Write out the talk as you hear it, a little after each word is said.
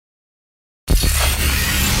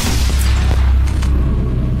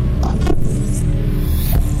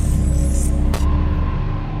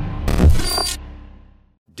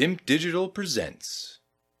Dimp Digital presents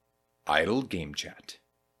Idle Game Chat.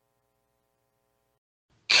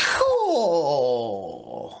 Cool.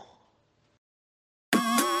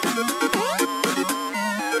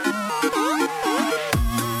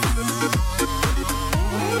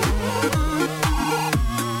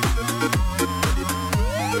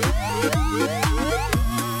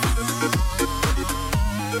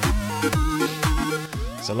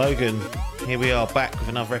 So Logan, here we are back with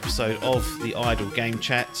another episode of the Idle Game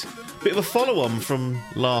Chat. Bit of a follow-on from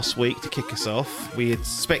last week to kick us off. We had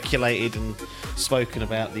speculated and spoken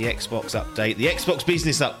about the Xbox update, the Xbox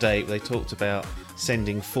business update. They talked about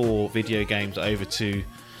sending 4 video games over to,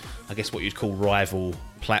 I guess, what you'd call rival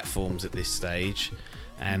platforms at this stage.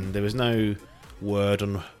 And there was no word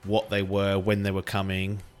on what they were, when they were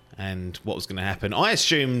coming, and what was going to happen. I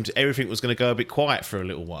assumed everything was going to go a bit quiet for a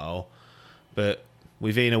little while, but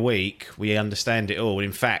within a week, we understand it all.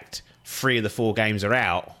 In fact, 3 of the 4 games are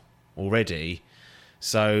out already.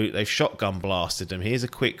 So they've shotgun blasted them. Here's a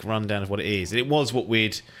quick rundown of what it is. And it was what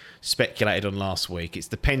we'd speculated on last week. It's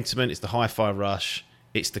the Pentiment, it's the Hi-Fi Rush,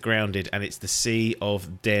 it's the Grounded, and it's the Sea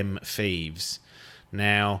of Dem Thieves.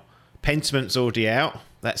 Now, Pentiment's already out.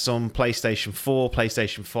 That's on PlayStation 4,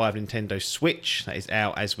 PlayStation 5, Nintendo Switch. That is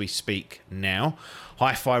out as we speak now.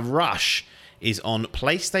 Hi-Fi Rush is on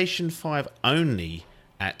PlayStation 5 only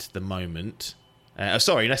at the moment.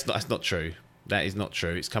 Sorry, that's not true. That is not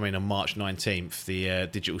true. It's coming on March 19th. The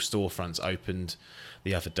digital storefronts opened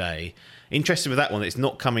the other day. Interesting with that one, it's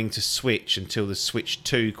not coming to Switch until the Switch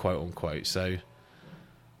 2, quote unquote. So,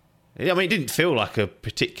 I mean, it didn't feel like a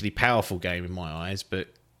particularly powerful game in my eyes, but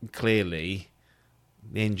clearly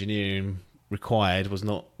the engineering required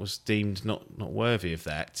was deemed not worthy of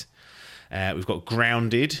that. We've got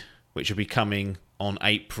Grounded, which will be coming on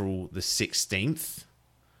April the 16th.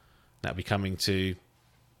 That'll be coming to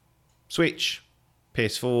Switch,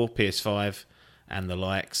 PS4, PS5, and the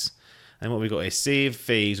likes. And what we've got here, Sea of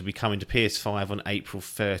Thieves will be coming to PS5 on April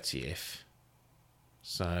 30th.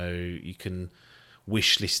 So you can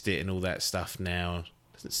wishlist it and all that stuff now.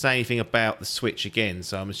 Doesn't say anything about the Switch again,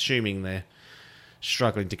 so I'm assuming they're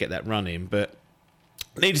struggling to get that running. But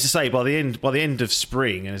needless to say, by the end of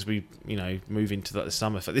spring, and as we move into the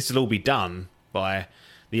summer, this will all be done by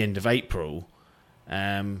the end of April.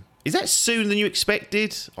 Is that sooner than you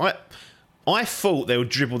expected? I thought they would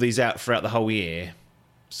dribble these out throughout the whole year,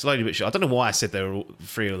 slowly but surely. I don't know why I said they were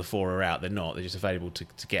 3 or the 4 are out. They're not. They're just available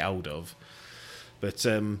to get hold of. But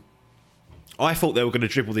I thought they were going to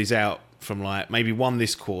dribble these out from like maybe one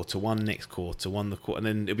this quarter, one next quarter, one the quarter, and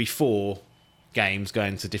then it'll be 4 games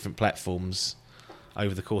going to different platforms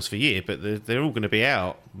over the course of a year. But they're all going to be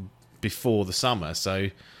out before the summer, so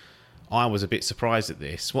I was a bit surprised at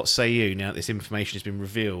this. What say you now that this information has been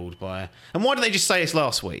revealed by... And why didn't they just say this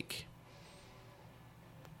last week?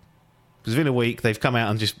 Because within a week, they've come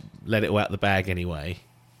out and just let it all out the bag anyway.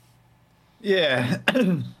 Yeah.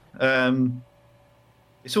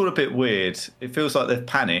 It's all a bit weird. It feels like they've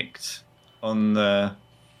panicked on the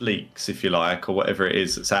leaks, if you like, or whatever it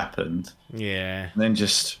is that's happened. Yeah. And then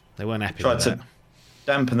just... They weren't happy tried with to that.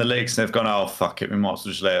 dampen the leaks, and they've gone, oh, fuck it, we might as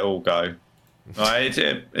well just let it all go. Right?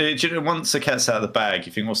 Once the cat's out of the bag,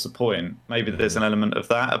 you think, what's the point? Maybe there's an element of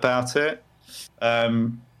that about it.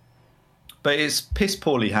 But it's piss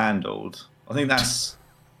poorly handled. I think that's...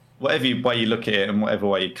 Whatever way you look at it and whatever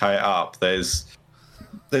way you cut it up, there's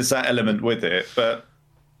that element with it. But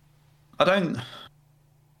I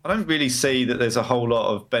don't really see that there's a whole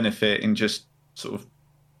lot of benefit in just sort of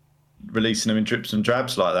releasing them in drips and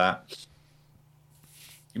drabs like that.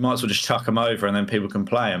 You might as well just chuck them over and then people can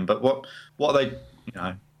play them. But what are they,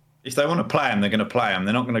 if they want to play them, they're going to play them.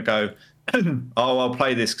 They're not going to go, oh, I'll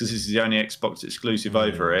play this because this is the only Xbox exclusive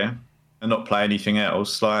over here and not play anything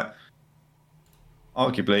else. Like,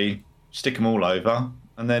 arguably, stick them all over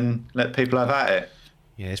and then let people have at it.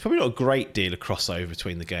 Yeah, it's probably not a great deal of crossover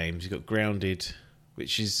between the games. You've got Grounded,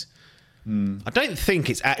 which is... I don't think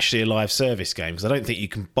it's actually a live service game because I don't think you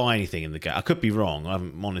can buy anything in the game. I could be wrong. I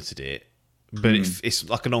haven't monitored it. But it's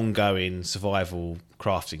like an ongoing survival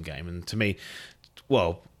crafting game. And to me,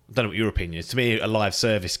 well, I don't know what your opinion is. To me, a live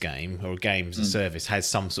service game or a game as a service has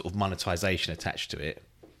some sort of monetization attached to it.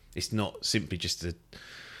 It's not simply just an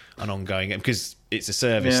ongoing game because it's a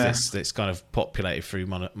service that's kind of populated through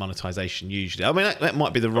monetization usually. I mean, that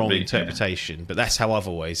might be the wrong interpretation, but that's how I've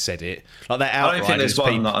always said it. Like that outright. I don't think there's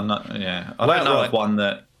one that I'm not... Yeah. I don't know of one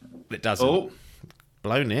that doesn't. Oh.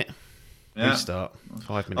 Blown it. Yeah. Restart.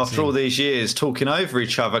 5 minutes after all these years talking over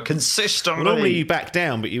each other consistently. Well, normally you back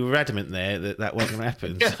down, but you were adamant there that wasn't going to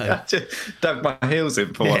happen. So. I just dug my heels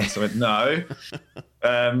in for once. I went, no.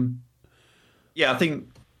 I think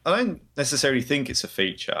I don't necessarily think it's a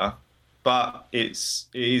feature, but it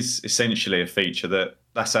is essentially a feature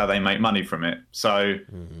that's how they make money from it. So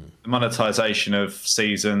the monetization of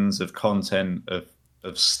seasons, of content,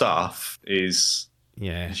 of stuff is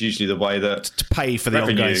usually the way that to pay for the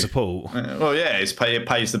revenue, ongoing support. Well, yeah, it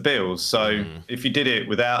pays the bills. So if you did it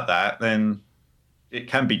without that, then it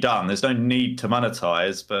can be done. There's no need to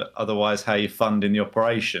monetize, but otherwise, how you funding the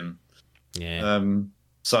operation? Yeah.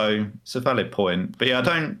 So it's a valid point. But yeah,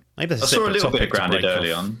 I Maybe saw a little bit of Grounded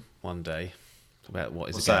early on one day about what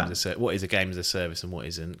is a game as a service and what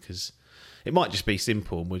isn't, because it might just be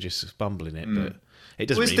simple and we're just bumbling it, but it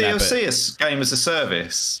doesn't really matter. DLC a game as a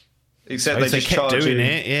service? Except if they kept doing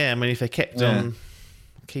it, yeah. I mean, if they kept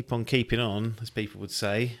keep on keeping on, as people would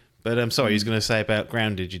say. But I'm sorry, I was going to say about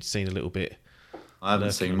Grounded. You'd seen a little bit. I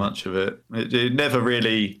haven't seen much of it. It never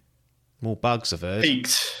really more bugs, I've heard.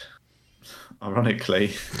 Peaked.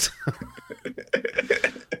 Ironically. I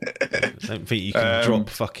don't think you can drop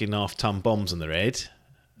fucking half-ton bombs on their head.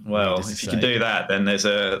 Well, if you can do that, then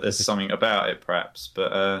there's something about it, perhaps.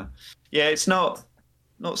 But yeah, it's not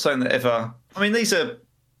something that ever. I mean, these are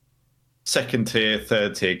second tier,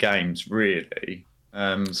 third tier games, really.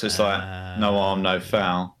 So it's like no harm, no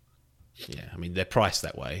foul. Yeah, I mean they're priced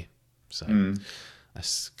that way, so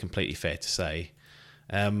that's completely fair to say.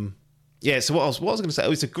 Yeah. So what I was going to say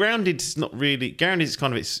was Grounded. It's not really Grounded. It's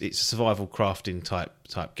kind of it's a survival crafting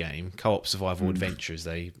type game, co-op survival adventure as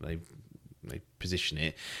they position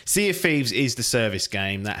it. Sea of Thieves is the service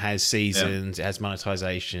game that has seasons. It has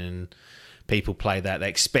monetization. People play that. They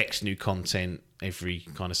expect new content every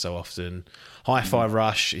kind of so often. Hi-Fi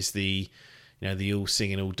Rush is the all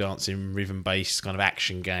singing, all dancing, rhythm-based kind of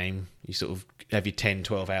action game. You sort of have your 10,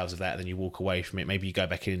 12 hours of that, then you walk away from it. Maybe you go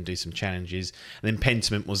back in and do some challenges. And then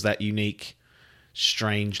Pentiment was that unique,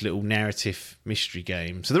 strange little narrative mystery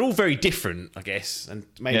game. So they're all very different, I guess. And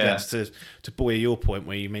maybe that's to buoy your point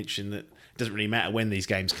where you mentioned that it doesn't really matter when these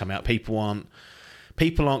games come out. People aren't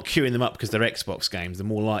queuing them up because they're Xbox games. They're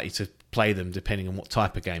more likely to play them depending on what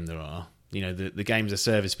type of game there are. You know, the game's a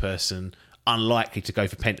service person, unlikely to go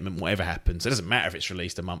for Pentiment whatever happens. It doesn't matter if it's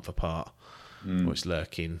released a month apart or it's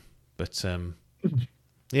lurking. But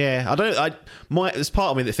yeah, there's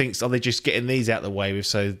part of me that thinks, are they just getting these out of the way with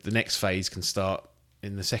so the next phase can start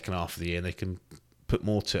in the second half of the year and they can put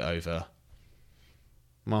more to it over?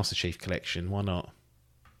 Master Chief Collection, why not?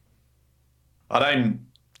 I don't.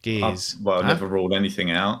 Gears. I never ruled anything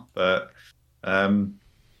out, but I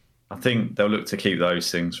think they'll look to keep those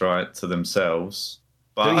things right to themselves.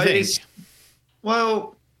 But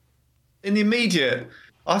well, in the immediate,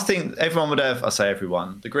 I think everyone would have. I say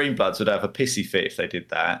everyone. The Greenbloods would have a pissy fit if they did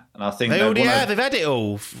that, and I think they already have. They've had it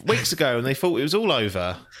all weeks ago, and they thought it was all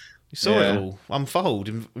over. You saw it all unfold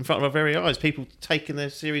in front of our very eyes. People taking their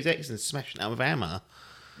Series X and smashing it out with a hammer.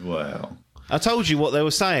 Well, I told you what they were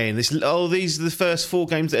saying. These are the first 4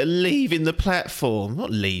 games that are leaving the platform. Not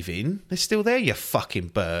leaving. They're still there, you fucking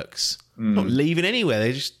Burks. Not leaving anywhere.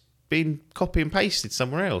 They're just being copy and pasted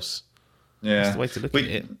somewhere else. Yeah. That's the way to look at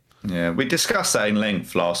it. Yeah, we discussed that in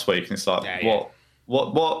length last week, and it's like, what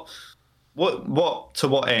to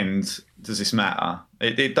what end does this matter?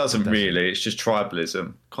 It doesn't really. It's just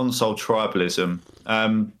tribalism, console tribalism.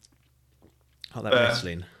 Like that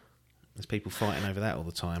wrestling. There's people fighting over that all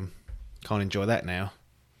the time. Can't enjoy that now.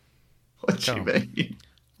 What do you mean?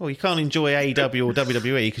 Well, you can't enjoy AEW or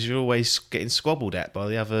WWE because you're always getting squabbled at by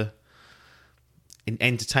the other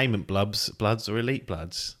entertainment bloods or elite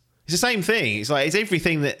bloods. It's the same thing. It's like it's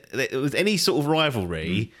everything that with any sort of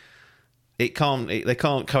rivalry, they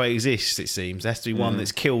can't coexist. It seems there has to be one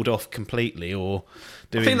that's killed off completely or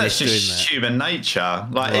doing. I think that's just human nature.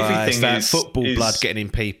 Like everything it's that football blood getting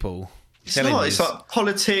in people. It's not. It's like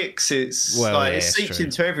politics. It's it seeps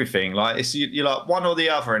into everything. Like you're like one or the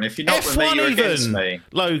other, and if you're not with me, you're against me.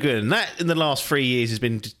 Logan, that in the last 3 years has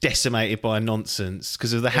been decimated by nonsense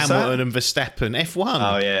because of the Hamilton and Verstappen F1.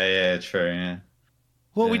 Oh yeah, true. Yeah.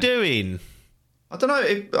 What are we doing? I don't know.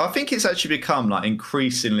 I think it's actually become like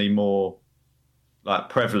increasingly more like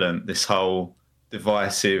prevalent. This whole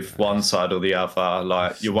divisive one side or the other.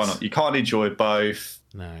 Like you can't enjoy both.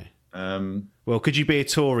 No. Well, could you be a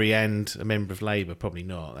Tory and a member of Labour? Probably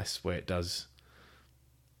not. That's where it does.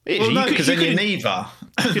 No, because then you're neither.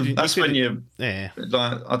 That's when you. Yeah.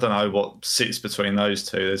 Like, I don't know what sits between those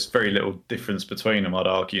two. There's very little difference between them, I'd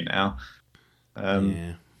argue now.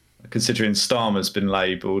 Considering Starmer's been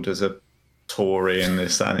labelled as a Tory and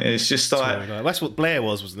this and it's just like that's what Blair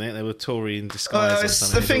was, wasn't it? They were Tory in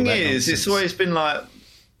disguise. The thing is, it's always been like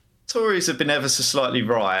Tories have been ever so slightly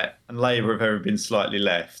right, and Labour have ever been slightly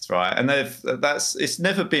left, right? And it's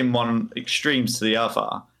never been one extremes to the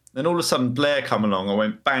other. Then all of a sudden Blair come along and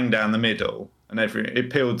went bang down the middle, and it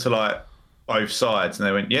appealed to like both sides, and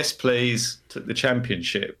they went, yes, please, took the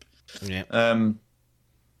championship. Yeah.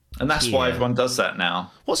 And that's why everyone does that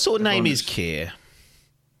now. What sort of name is Keir?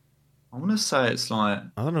 I want to say it's like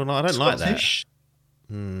I don't know. I don't like that. Scottish.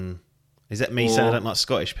 Is that me saying I don't like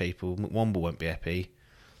Scottish people? McWomble won't be happy.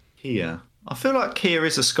 Keir. I feel like Keir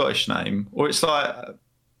is a Scottish name, or it's like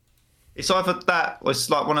it's either that or it's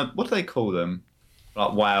like one of what do they call them?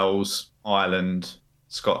 Like Wales, Ireland,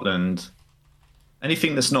 Scotland,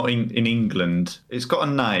 anything that's not in England. It's got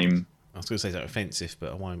a name. I was going to say something offensive,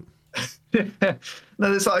 but I won't. No,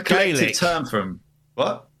 there's like a collective Gaelic. term from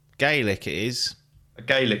what? Gaelic it is. A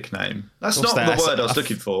Gaelic name. That's What's not that? the word I was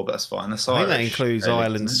looking for, but that's fine. That's I think Irish. that includes Gaelic,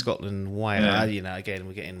 Ireland, isn't it? Scotland, Wales. Yeah. You know, again,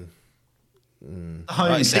 we're getting... The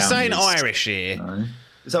home It's saying counties. Irish here. No.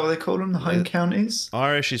 Is that what they call them? The home counties?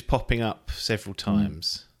 Irish is popping up several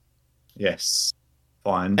times. Yes.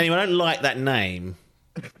 Fine. Anyway, I don't like that name.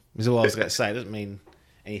 Is all I was going to say. It doesn't mean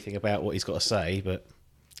anything about what he's got to say, but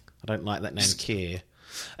I don't like that name, Keir.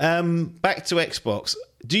 Back to Xbox.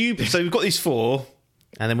 So we've got these 4,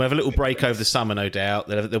 and then we'll have a little break over the summer, no doubt.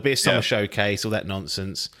 There'll be a summer showcase, all that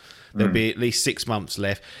nonsense. There'll be at least 6 months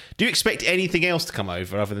left. Do you expect anything else to come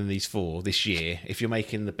over other than these 4 this year? If you're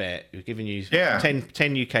making the bet, we're giving you 10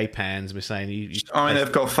 UK pounds, and we're saying I mean,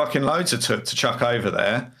 they've got fucking loads of to chuck over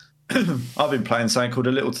there. I've been playing something called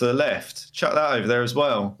A Little to the Left. Chuck that over there as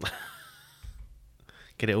well.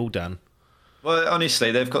 Get it all done. Well,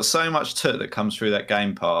 honestly, they've got so much that comes through that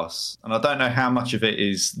Game Pass, and I don't know how much of it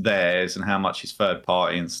is theirs and how much is third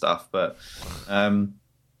party and stuff, but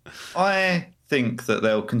I think that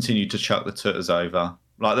they'll continue to chuck the tutters over.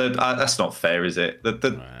 Like that's not fair, is it?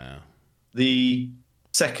 The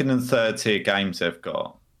second and third tier games they've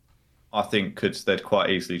got, I think they'd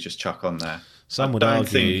quite easily just chuck on there. Some would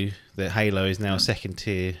argue that Halo is now a second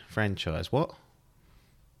tier franchise. What?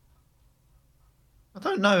 I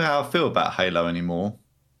don't know how I feel about Halo anymore.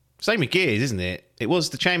 Same with Gears, isn't it? It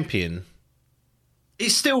was the champion.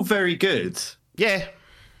 It's still very good. Yeah.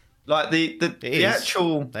 Like the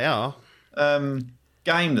actual they are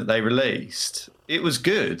game that they released, it was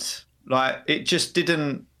good. Like it just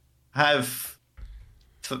didn't have.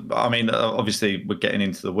 I mean, obviously we're getting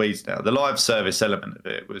into the weeds now. The live service element of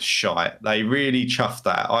it was shite. They really chuffed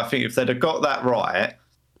that. I think if they'd have got that right,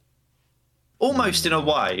 almost in a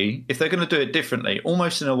way, if they're going to do it differently,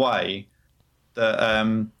 almost in a way that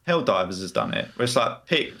Helldivers has done it, where it's like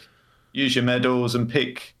use your medals and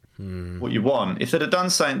pick what you want. If they'd have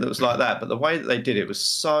done something that was like that, but the way that they did it was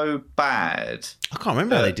so bad. I can't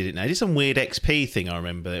remember how they did it now. They did some weird XP thing, I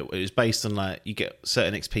remember. It was based on like you get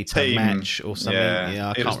certain XP per match or something.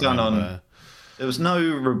 Yeah, I can't remember. There was no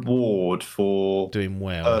reward for doing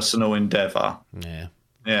well. Personal endeavour. Yeah.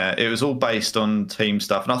 Yeah, it was all based on team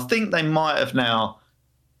stuff. And I think they might have now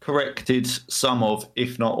corrected some of,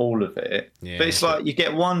 if not all of it. Yeah, but it's like you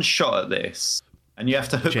get one shot at this and you have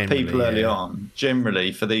to hook people early on,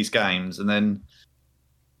 generally, for these games. And then,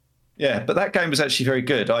 but that game was actually very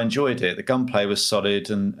good. I enjoyed it. The gunplay was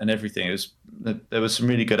solid and everything. There was some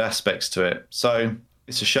really good aspects to it. So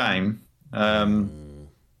it's a shame.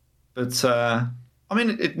 But, I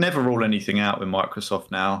mean, it never rule anything out with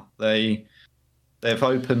Microsoft now. They've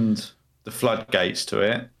opened the floodgates to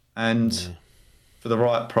it, and for the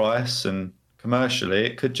right price and commercially,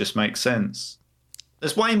 it could just make sense.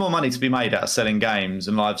 There's way more money to be made out of selling games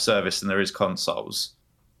and live service than there is consoles.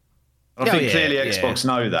 I think clearly Xbox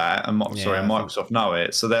know that, and Microsoft know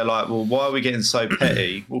it. So they're like, well, why are we getting so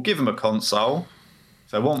petty? We'll give them a console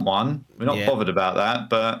if they want one. We're not bothered about that,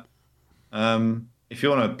 but if you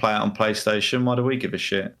want to play it on PlayStation, why do we give a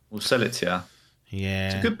shit? We'll sell it to you. Yeah.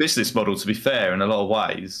 It's a good business model, to be fair, in a lot of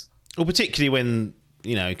ways. Well, particularly when,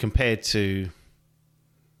 compared to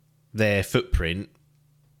their footprint,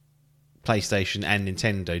 PlayStation and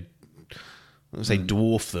Nintendo, I wouldn't say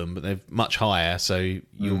dwarf them, but they're much higher, so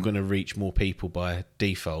you're going to reach more people by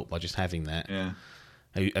default by just having that. Yeah.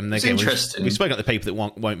 And it's interesting. We've spoken about the people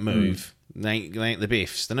that won't move. They ain't the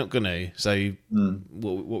biffs. They're not going to. So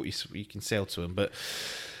what you can sell to them. But,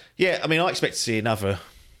 yeah, I mean, I expect to see another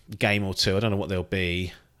game or two. I don't know what they'll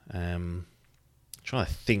be. Trying to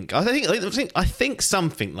think. I think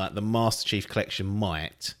something like the Master Chief Collection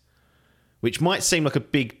might, which might seem like a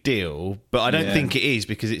big deal, but I don't think it is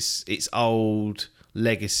because it's old.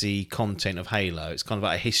 legacy content of Halo. It's kind of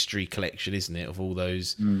like a history collection, isn't it, of all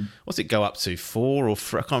those. What's it go up to? 4 or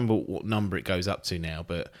 3? I can't remember what number it goes up to now,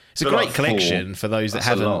 but it's a great like collection for those that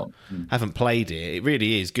That's haven't played it. It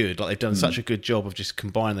really is good. Like, they've done such a good job of just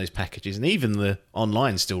combining those packages, and even the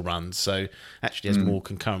online still runs, so actually has more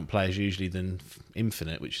concurrent players usually than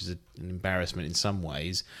Infinite, which is an embarrassment in some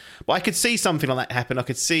ways. But I could see something like that happen. I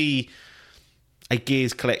could see a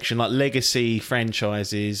Gears collection, like legacy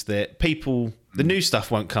franchises that people... The new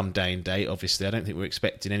stuff won't come day and date, obviously. I don't think we're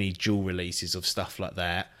expecting any dual releases of stuff like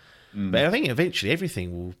that. But I think eventually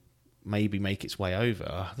everything will maybe make its way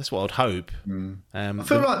over. That's what I'd hope. I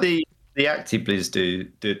feel like the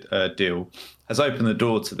ActiBliz deal has opened the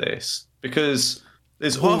door to this, because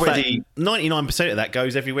there's already... 99% of that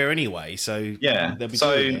goes everywhere anyway, so yeah, they'll be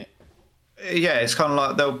doing it. Yeah, it's kind of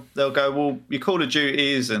like they'll go, well, your Call of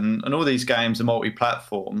Duties and all these games are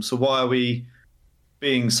multi-platform, so why are we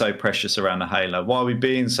being so precious around the Halo? Why are we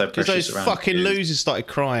being so precious around... Because those fucking losers started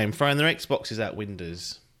crying, throwing their Xboxes out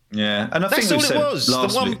windows. Yeah, and I that's think all it was. The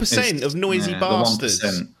 1% of noisy bastards. The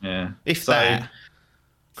 1%, yeah, if that.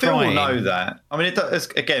 Phil will know that. I mean, it does,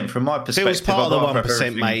 again, from my perspective, Phil's part of the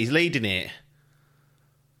 1%, mate. He's leading it.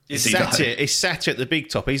 He's sat at the big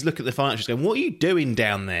top. He's looking at the financials, going, "What are you doing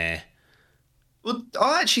down there?" Well,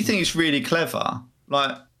 I actually think it's really clever.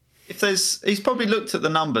 Like, he's probably looked at the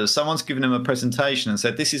numbers. Someone's given him a presentation and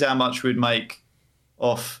said, "This is how much we'd make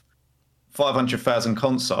off 500,000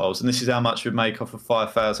 consoles, and this is how much we'd make off of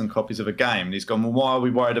 5,000 copies of a game." And he's gone, "Well, why are we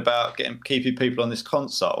worried about keeping people on this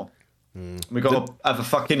console? We've got to have a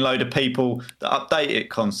fucking load of people that update it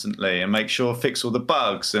constantly and make sure fix all the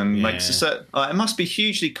bugs and makes a certain. It must be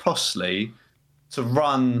hugely costly to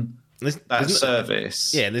run." There's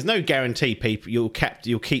service. There's no guarantee you'll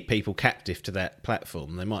keep people captive to that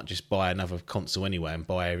platform. They might just buy another console anyway and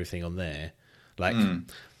buy everything on there. Like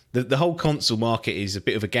the whole console market is a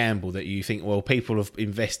bit of a gamble, that you think, well, people have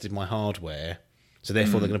invested in my hardware, so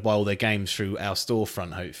therefore they're going to buy all their games through our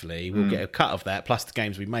storefront. Hopefully, we'll get a cut of that. Plus the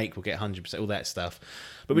games we make, we'll get 100%, all that stuff.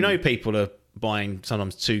 But we know people are buying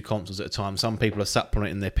sometimes 2 consoles at a time. Some people are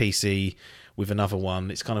supplementing their PC with another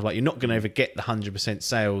one. It's kind of like you're not going to ever get the 100%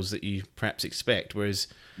 sales that you perhaps expect. Whereas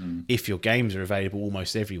if your games are available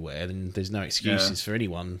almost everywhere, then there's no excuses for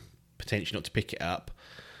anyone potentially not to pick it up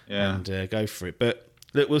and go for it. But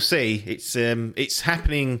look, we'll see. It's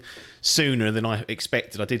happening sooner than I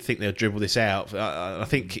expected. I did think they'll dribble this out. I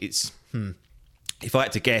think it's... If I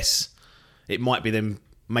had to guess, it might be them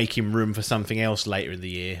making room for something else later in the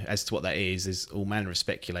year. As to what that is, there's all manner of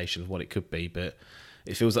speculation of what it could be, but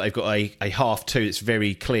it feels like they've got a half two that's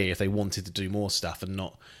very clear if they wanted to do more stuff, and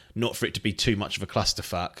not for it to be too much of a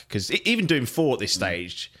clusterfuck. Because even doing 4 at this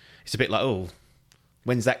stage, it's a bit like, oh,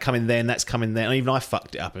 when's that coming there and that's coming there? And even I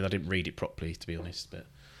fucked it up and I didn't read it properly, to be honest. But,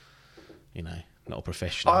 not a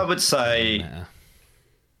professional. I would say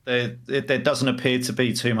there doesn't appear to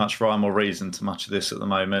be too much rhyme or reason to much of this at the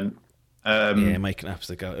moment. Making it up as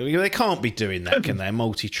they go. They can't be doing that, can they? A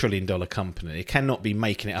multi-trillion-dollar company. They cannot be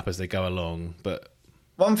making it up as they go along. But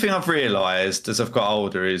one thing I've realised as I've got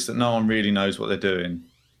older is that no one really knows what they're doing.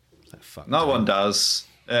 No one does.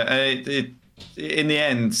 In the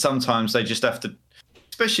end, sometimes they just have to,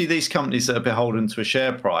 especially these companies that are beholden to a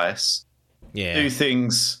share price, do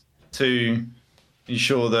things to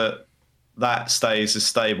ensure that stays as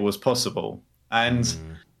stable as possible. And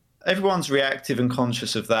everyone's reactive and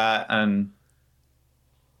conscious of that. And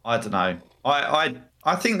I don't know.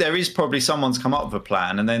 I think there is probably someone's come up with a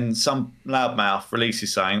plan, and then some loudmouth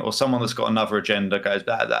releases something, or someone that's got another agenda goes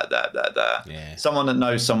da. Yeah. Someone that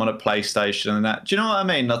knows someone at PlayStation and that. Do you know what I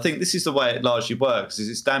mean? I think this is the way it largely works. Is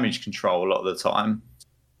it's damage control a lot of the time.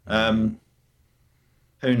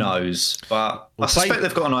 Who knows? But I suspect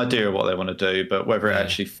they've got an idea of what they want to do, but whether it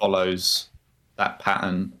actually follows that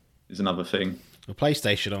pattern is another thing. Well,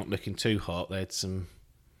 PlayStation aren't looking too hot. They had some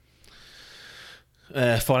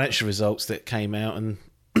financial results that came out and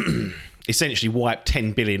essentially wiped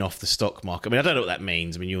 10 billion off the stock market. I mean, I don't know what that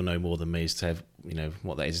means. I mean, you'll know more than me as to have,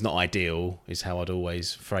 what that is. It's not ideal, is how I'd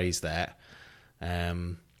always phrase that.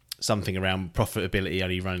 Something around profitability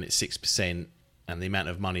only running at 6%, and the amount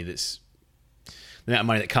of money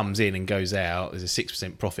that comes in and goes out, there's a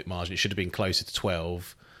 6% profit margin. It should have been closer to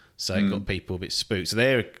 12, so it got people a bit spooked. So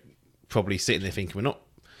they're probably sitting there thinking, we're not,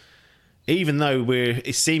 even though we're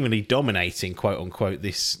seemingly dominating, quote unquote,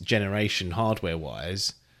 this generation hardware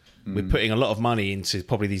wise, we're putting a lot of money into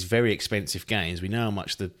probably these very expensive games. We know how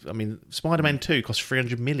much Spider-Man 2 cost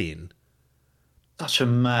 300 million. Such a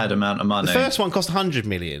mad amount of money. The first one cost 100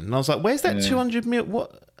 million, and I was like, where's that 200 million?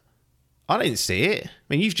 What? I didn't see it. I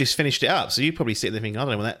mean, you've just finished it up, so you probably sit there thinking, I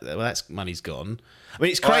don't know, that's money's gone. I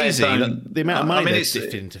mean, it's crazy the amount of money they've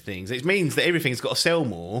dipped into things. It means that everything's got to sell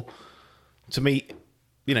more to meet,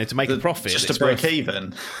 to make a profit. Just to break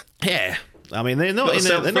even. Yeah. I mean, they're not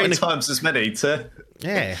three times as many to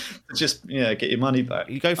just get your money back.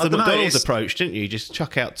 You go for the McDonald's approach, didn't you? Just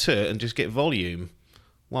chuck out toot and just get volume.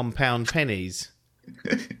 £1 pennies.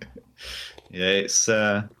 Yeah,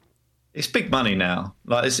 it's big money now.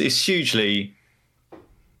 Like it's hugely,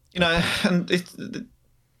 and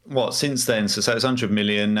since then? So it's 100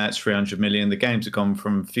 million. Now it's 300 million. The games have gone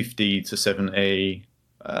from 50 to 70.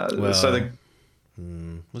 Was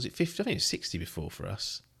it 50? I think it was 60 before for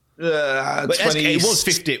us. It was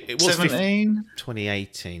 50. It was 17?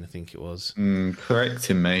 2018, I think it was.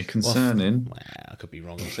 Correcting me concerning. Well, I could be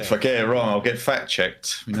wrong. If I get it wrong, I'll get fact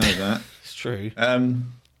checked. We know that. It's true.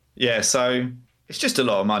 So it's just a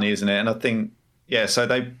lot of money, isn't it? And I think, so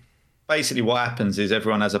they basically what happens is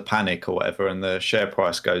everyone has a panic or whatever, and the share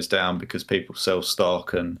price goes down because people sell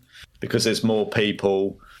stock, and because there's more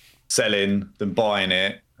people selling than buying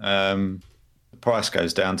it, the price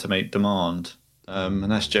goes down to meet demand.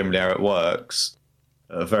 And that's generally how it works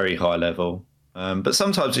at a very high level. But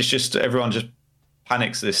sometimes it's just everyone just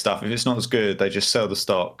panics at this stuff. If it's not as good, they just sell the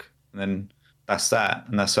stock, and then that's that,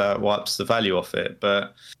 and that's how it wipes the value off it.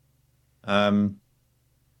 But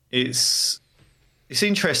it's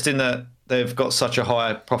interesting that they've got such a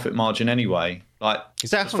high profit margin anyway. Like,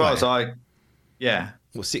 is that as far as What,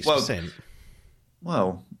 6%?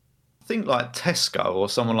 Well, I think like Tesco or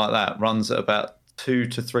someone like that runs at about 2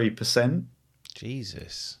 to 3%.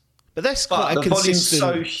 Jesus. But that's quite a consistent...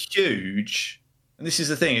 volume's so huge, and this is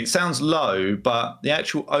the thing, it sounds low, but the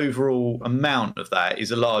actual overall amount of that is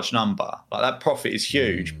a large number. Like, that profit is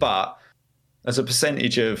huge, but as a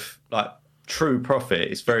percentage of like true profit,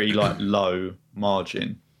 it's very like low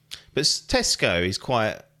margin. But Tesco is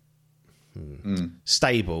quite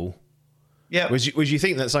stable. Yeah. Would you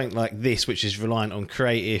think that something like this, which is reliant on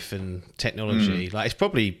creative and technology, like it's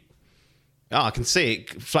probably... I can see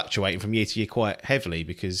it fluctuating from year to year quite heavily,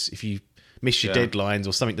 because if you miss your deadlines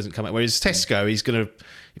or something doesn't come out, whereas Tesco is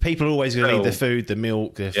people are always going to need the food, the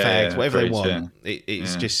milk, the fags, whatever they want.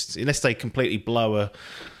 It's just, unless they completely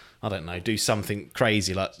do something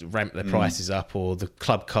crazy like ramp their prices up, or the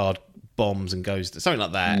club card bombs and goes something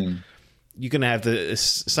like that. You're going to have the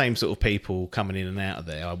same sort of people coming in and out of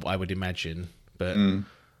there, I would imagine. But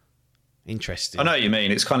interesting. I know what you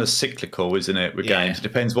mean. It's kind of cyclical, isn't it, with games? It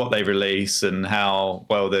depends what they release and how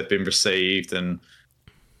well they've been received and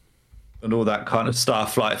all that kind of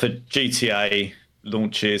stuff. Like for GTA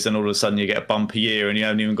launches, and all of a sudden you get a bumper year and you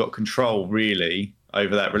haven't even got control really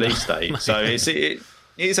over that release date. So it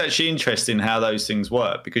is actually interesting how those things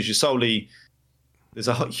work, because there's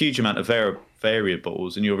a huge amount of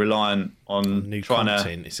variables, and you're relying on new trying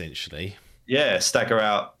content, essentially. Yeah, stagger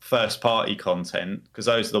out first-party content, because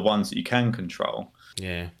those are the ones that you can control.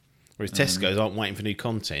 Yeah. Whereas Tesco's aren't waiting for new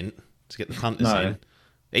content to get the punters in.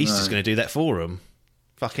 Easter's going to do that for them.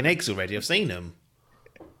 Fucking eggs already. I've seen them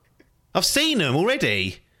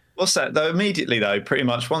already. What's that, though? Immediately, though, pretty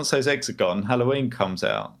much once those eggs are gone, Halloween comes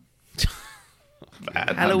out.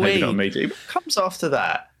 Halloween? Maybe not immediately. What comes after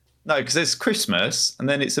that? No, because there's Christmas, and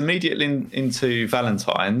then it's immediately into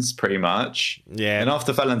Valentine's, pretty much. Yeah. And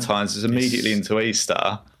after Valentine's, it's immediately into Easter.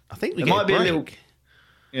 I think there might be a little.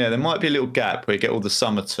 Yeah, there might be a little gap where you get all the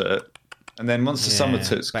summer toot, and then once the summer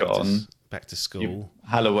toot's gone, back to school,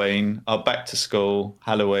 Halloween, back to school,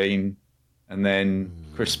 Halloween, and then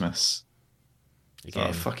Christmas. Again, it's like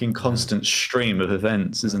a fucking constant stream of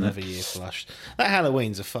events, isn't it? Every year flushed. That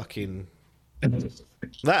Halloween's a fucking.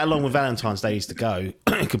 That, along with Valentine's Day, is to go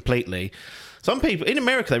completely. Some people in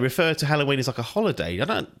America, they refer to Halloween as like a holiday.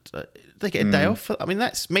 They get a day off. I mean,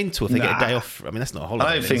 that's mental if they get a day off. I mean, that's not a holiday.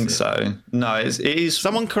 I don't think so. No, it is.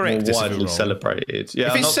 Someone correct us widely celebrated.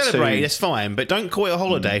 Yeah, if it's celebrated, that's fine. But don't call it a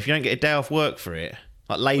holiday if you don't get a day off work for it.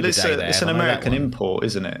 Like Labor Day. It's an American import,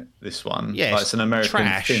 isn't it? This one. Yeah, it's an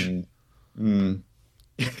American thing.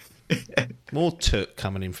 More took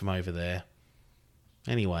coming in from over there.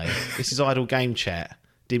 Anyway, this is Idle Game Chat,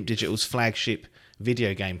 Dimp Digital's flagship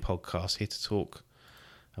video game podcast, here to talk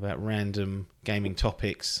about random gaming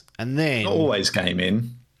topics. And then... Not always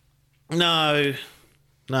gaming. No,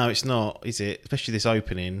 it's not, is it? Especially this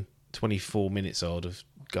opening, 24 minutes odd of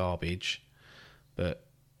garbage. But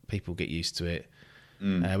people get used to it.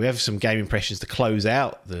 We have some game impressions to close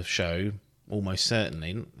out the show, almost certainly.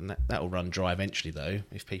 And that'll run dry eventually, though,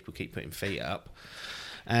 if people keep putting feet up.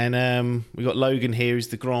 And we've got Logan here, who's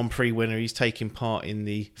the Grand Prix winner. He's taking part in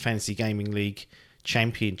the Fantasy Gaming League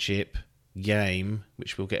Championship game,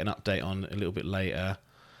 which we'll get an update on a little bit later.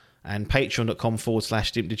 And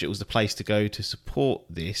patreon.com/dimpdigital is the place to go to support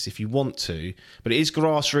this if you want to. But it is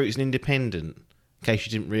grassroots and independent, in case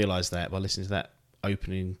you didn't realise that by listening to that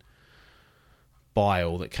opening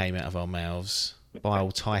bile that came out of our mouths.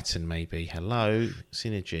 Bile Titan, maybe. Hello,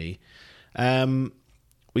 Synergy.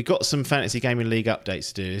 We got some Fantasy Gaming League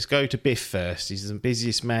updates to do. Let's go to Biff first. He's the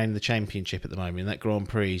busiest man in the championship at the moment. That Grand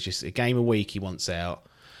Prix is just a game a week he wants out.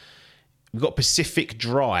 We've got Pacific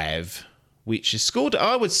Drive, which has scored,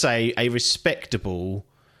 I would say, a respectable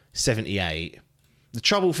 78. The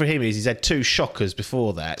trouble for him is he's had 2 shockers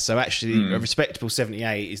before that, so actually a respectable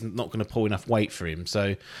 78 is not going to pull enough weight for him.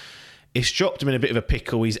 So it's dropped him in a bit of a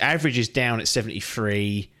pickle. His average is down at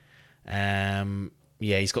 73.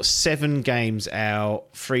 He's got 7 games out,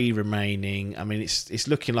 3 remaining. I mean, it's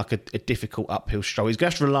looking like a difficult uphill struggle. He's going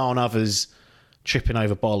to have to rely on others tripping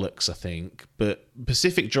over bollocks, I think. But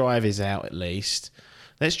Pacific Drive is out at least.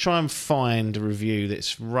 Let's try and find a review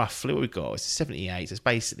that's roughly what we've got. It's 78, so it's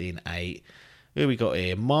basically an 8. Who we got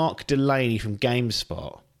here? Mark Delaney from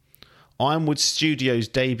GameSpot. Ironwood Studios'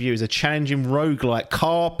 debut as a challenging roguelike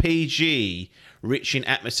car PG, rich in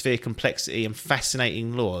atmosphere, complexity, and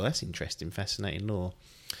fascinating lore. That's interesting, fascinating lore.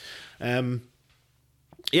 So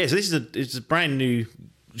this is a brand new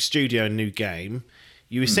studio, new game.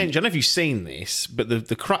 You essentially, I don't know if you've seen this, but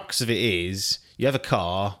the crux of it is you have a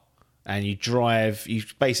car and you drive. You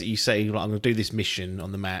say, like, I'm going to do this mission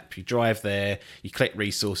on the map. You drive there, you collect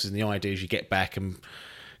resources, and the idea is you get back and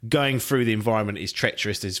going through the environment is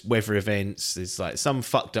treacherous. There's weather events. There's like some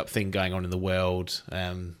fucked up thing going on in the world.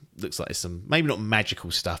 Looks like there's some, maybe not magical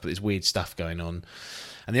stuff, but there's weird stuff going on.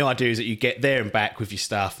 And the idea is that you get there and back with your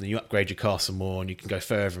stuff, and then you upgrade your car some more, and you can go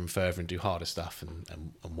further and further and do harder stuff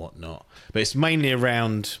and whatnot. But it's mainly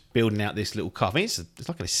around building out this little car. I mean, it's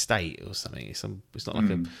like an estate or something. It's not like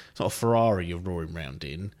it's not a Ferrari you're roaring around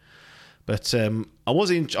in. But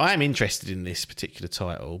I am interested in this particular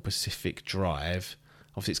title, Pacific Drive.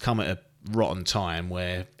 Obviously, it's come at a rotten time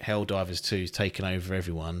where Helldivers 2 has taken over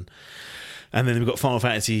everyone. And then we've got Final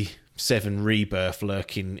Fantasy VII Rebirth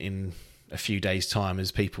lurking in a few days' time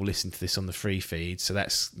as people listen to this on the free feed. So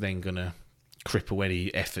that's then going to cripple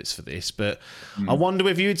any efforts for this. But I wonder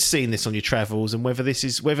whether you'd seen this on your travels and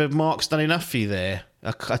whether Mark's done enough for you there.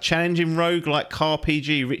 A challenging roguelike car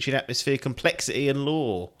PG, rich in atmosphere, complexity, and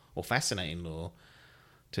lore, or fascinating lore.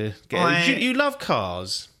 You love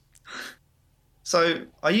cars. So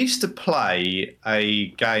I used to play a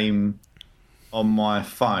game on my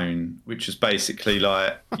phone, which was basically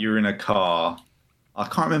like you're in a car. I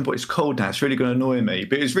can't remember what it's called now. It's really going to annoy me,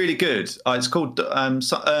 but it was really good. It's called Earn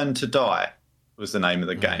to Die was the name of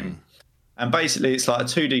the game. And basically it's like a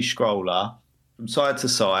 2D scroller from side to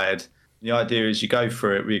side. The idea is you go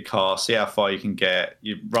through it with your car, see how far you can get,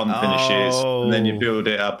 you run finishes, and then you build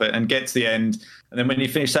it up and get to the end. And then when you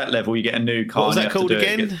finish that level, you get a new car. What was that called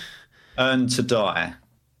again? Earn to Die.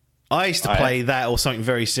 I used to play that or something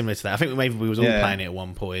very similar to that. I think maybe we was all playing it at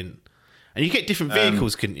one point. And you get different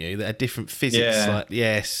vehicles, couldn't you, that had different physics? Yeah. Like,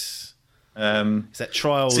 yes. It's that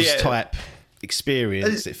Trials type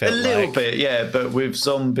experience, it felt like. A little bit, yeah, but with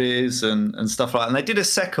zombies and stuff like that. And they did a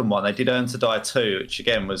second one. They did Earn to Die 2, which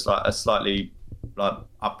again was like a slightly like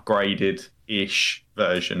upgraded-ish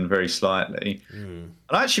version, very slightly. And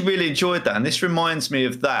I actually really enjoyed that. And this reminds me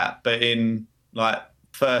of that, but in like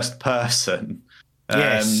first person.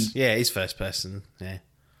 Yes, yeah, it's first person, yeah.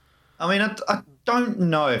 I mean, I don't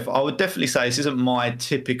know if I would definitely say this isn't my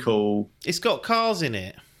typical. It's got cars in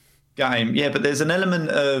it. Game, yeah, but there's an element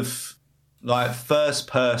of like first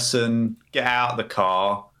person, get out of the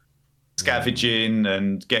car, scavenging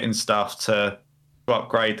and getting stuff to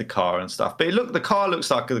upgrade the car and stuff. But the car looks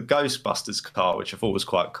like a Ghostbusters car, which I thought was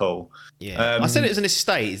quite cool. Yeah, I said it was an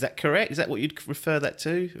estate. Is that correct? Is that what you'd refer that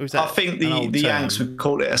to? Or is that I think the Yanks would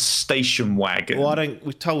call it a station wagon. Well,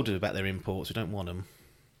 we've told them about their imports. We don't want them.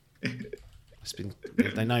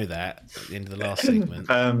 They know that at the end of the last segment.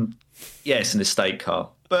 Yeah, it's an estate car,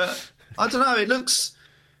 but I don't know.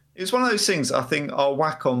 It's one of those things. I think I'll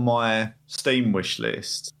whack on my Steam wish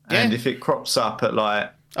list, and if it crops up at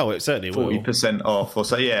like it certainly 40% off or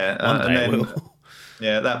so, and then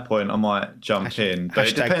at that point I might jump in. But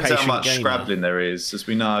it depends how much scrabbling there is, as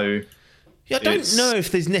we know. Yeah, I don't know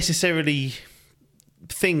if there's necessarily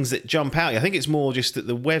things that jump out. I think it's more just that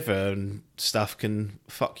the weather and stuff can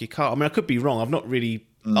fuck your car. I mean, I could be wrong. I've not really.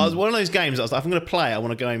 I was one of those games. I was like, if I'm going to play it, I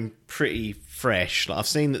want to go in pretty fresh. Like I've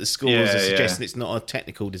seen that the scores are suggesting it's not a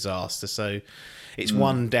technical disaster, so it's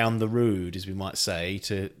one down the road, as we might say,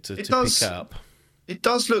 to pick up. It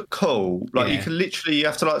does look cool. Like you can you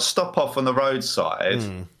have to like stop off on the roadside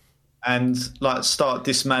and like start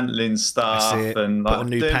dismantling stuff and like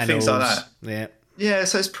doing things like that. Yeah,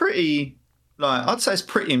 so it's pretty. Like, I'd say it's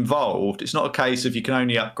pretty involved. It's not a case of you can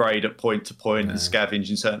only upgrade at point to point and scavenge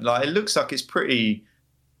and certain. Like, it looks like it's pretty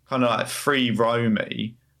kind of like free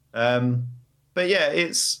roamy. But yeah,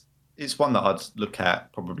 it's one that I'd look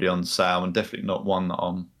at probably on sale, and definitely not one that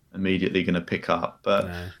I'm immediately going to pick up. But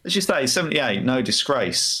as you say, 78, no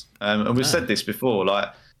disgrace. And we've said this before, like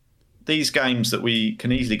these games that we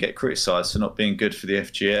can easily get criticised for not being good for the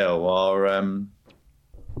FGL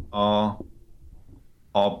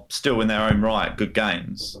are still in their own right good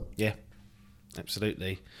games. Yeah,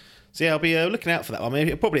 absolutely. So yeah, I'll be looking out for that one. I mean,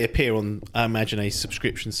 it'll probably appear on, I imagine, a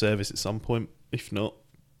subscription service at some point. If not,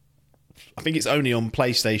 I think it's only on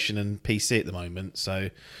PlayStation and PC at the moment. So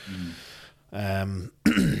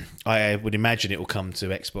I would imagine it will come to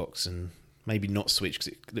Xbox and maybe not Switch, because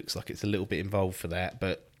it looks like it's a little bit involved for that.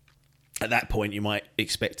 But at that point, you might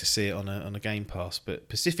expect to see it on a Game Pass. But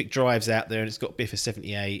Pacific Drive's out there, and it's got Biff of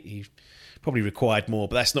 78. He probably required more,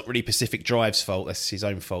 but that's not really Pacific Drive's fault. That's his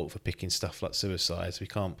own fault for picking stuff like Suicide. So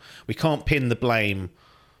we can't pin the blame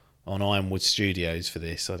on Ironwood Studios for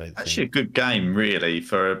this. I don't think. Actually, a good game really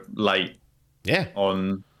for a late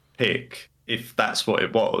on pick, if that's what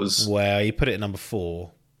it was. Well, he put it at number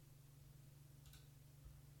 4.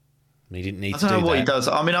 He didn't need to do that. I don't know what he does.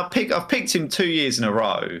 I mean, I've picked him 2 years in a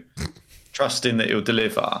row, trusting that he'll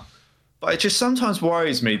deliver. But it just sometimes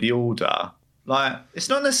worries me, the order. Like, it's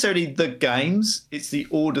not necessarily the games, it's the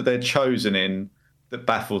order they're chosen in that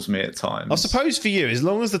baffles me at times. I suppose for you, as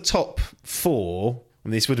long as the top 4,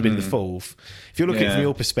 and this would have been the 4th, if you're looking from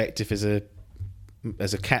your perspective as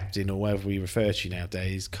a captain, or whatever we refer to you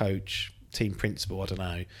nowadays, coach, team principal, I don't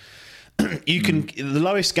know, you can the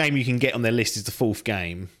lowest game you can get on their list is the 4th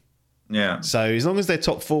game. Yeah. So as long as their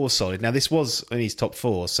top 4 solid. Now, this was only his top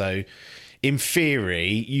 4, so in theory,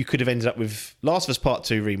 you could have ended up with Last of Us Part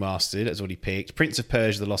 2 Remastered, that's already picked, Prince of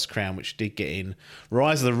Persia The Lost Crown, which did get in,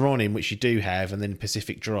 Rise of the Ronin, which you do have, and then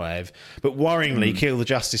Pacific Drive. But worryingly, Kill the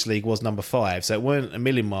Justice League was number 5, so it weren't a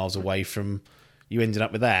million miles away from you ending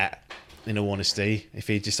up with that, in all honesty, if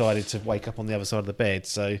he decided to wake up on the other side of the bed.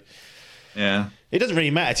 So yeah, it doesn't really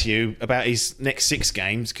matter to you about his next 6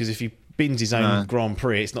 games, because if he bins his own Grand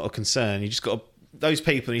Prix, it's not a concern. You just got those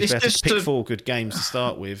people need to have to pick 4 good games to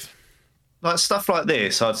start with. Like stuff like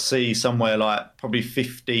this, I'd see somewhere like probably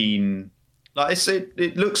 15. Like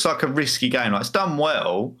it looks like a risky game. Like, it's done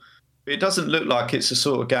well, but it doesn't look like it's the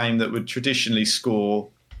sort of game that would traditionally score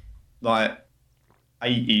like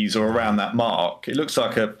 80s or around that mark. It looks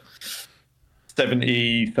like a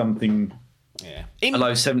 70 something. Yeah, a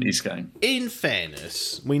low 70s game. In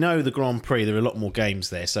fairness, we know the Grand Prix, there are a lot more games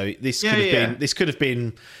there, so this could have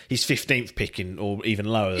been his 15th picking, or even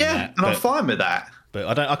lower than that. Yeah, and I'm fine with that.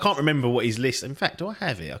 But I can't remember what his list. In fact, do I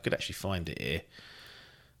have it? I could actually find it here.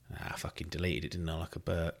 I fucking deleted it, didn't I? Like a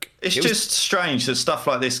Burke. It's just strange that stuff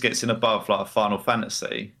like this gets in above like a Final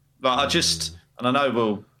Fantasy. Like and I know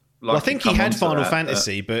we'll. Well, I think he had Final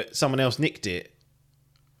Fantasy, but someone else nicked it.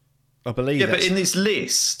 I believe. Yeah, but in his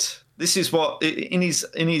list, this is what in his.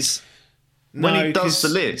 When he does the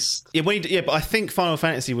list. Yeah, but I think Final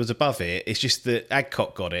Fantasy was above it. It's just that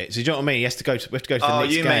Adcock got it. So do you know what I mean? We have to go to the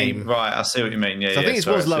next game. Right, I see what you mean. Yeah, so I think it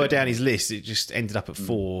was lower down his list. It just ended up at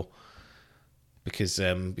 4 because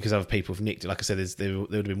other people have nicked it. Like I said, there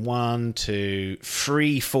would have been 1, 2,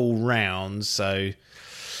 3 full rounds. So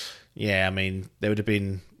yeah, I mean, there would have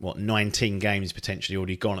been 19 games potentially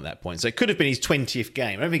already gone at that point. So it could have been his 20th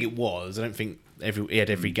game. I don't think it was. I don't think he had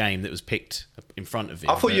every game that was picked in front of him.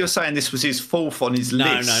 I thought you were saying this was his 4th on his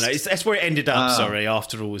list. No. That's where it ended up. Sorry,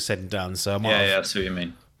 after all was said and done. So I see what you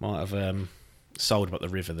mean. Might have sold him up the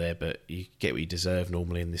river there, but you get what you deserve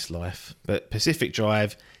normally in this life. But Pacific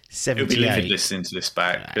Drive, 78. He'll be livid listening to this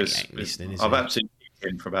back, because I've absolutely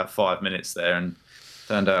been for about 5 minutes there, and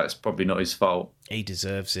turned out it's probably not his fault. He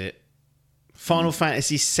deserves it. Final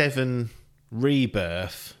Fantasy VII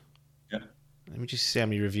Rebirth. Yeah. Let me just see how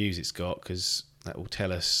many reviews it's got, because that will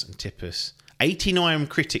tell us and tip us. 89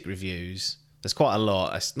 critic reviews. That's quite a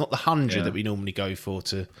lot. That's not the 100 that we normally go for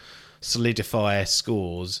to solidify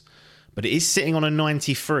scores, but it is sitting on a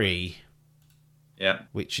 93. Yeah,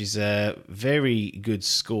 which is a very good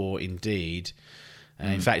score indeed.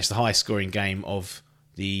 In fact, it's the highest scoring game of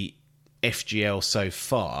the FGL so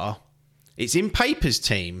far. It's in Paper's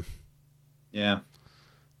team. Yeah.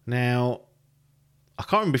 Now, I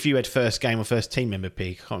can't remember if you had first game or first team member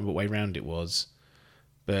pick. I can't remember what way round it was.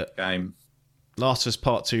 But game. Last of Us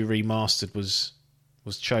Part 2 Remastered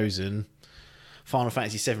was chosen. Final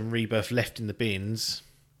Fantasy VII Rebirth left in the bins.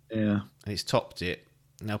 Yeah. And it's topped it.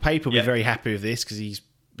 Now, Paper will be very happy with this, because he's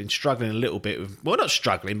been struggling a little bit with... Well, not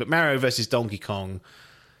struggling, but Mario versus Donkey Kong.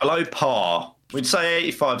 Below par. We'd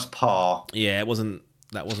say 85's par. Yeah, that wasn't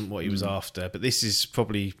what he was after. But this is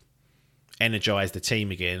probably energised the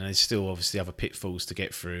team again, and there's still obviously other pitfalls to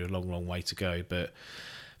get through. A long, long way to go. But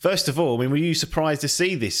first of all, I mean, were you surprised to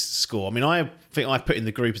see this score? I mean, I think I put in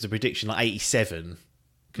the group as a prediction like 87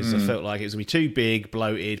 because I felt like it was going to be too big,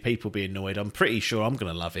 bloated, people be annoyed. I'm pretty sure I'm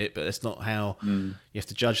going to love it, but that's not how you have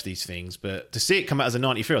to judge these things. But to see it come out as a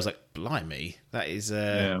 93, I was like, blimey, that is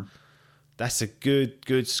that's a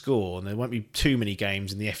good score, and there won't be too many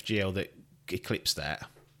games in the FGL that eclipse that.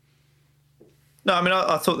 No, I mean,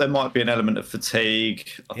 I thought there might be an element of fatigue.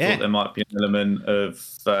 I thought there might be an element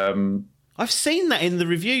of... I've seen that in the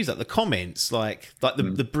reviews, like the comments, like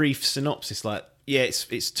the brief synopsis, like, yeah,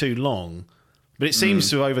 it's too long. But it seems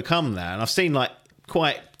to have overcome that. And I've seen like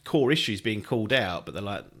quite core issues being called out, but they're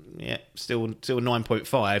like, yeah, still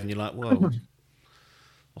 9.5. And you're like, whoa.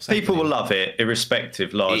 People will love it,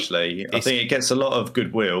 irrespective, largely. I think it gets a lot of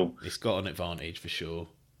goodwill. It's got an advantage for sure.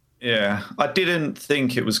 Yeah. I didn't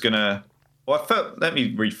think it was going to... Well, let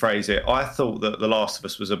me rephrase it. I thought that The Last of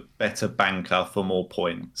Us was a better banker for more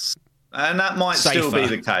points. And that might still be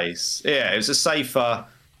the case. Yeah, it was a safer...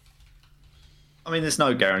 I mean, there's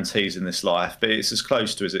no guarantees in this life, but it's as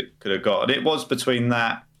close to as it could have got. And it was between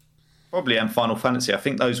that, probably, and Final Fantasy. I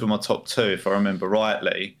think those were my top two, if I remember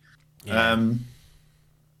rightly. Yeah.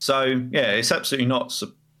 So, yeah, it's absolutely not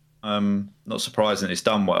surprising it's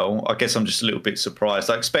done well. I guess I'm just a little bit surprised.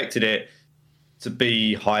 I expected it to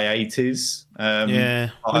be high 80s. I mean,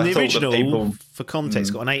 the original, for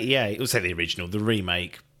context, got an 88. It was the original, the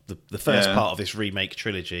remake, the first part of this remake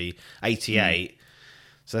trilogy, 88.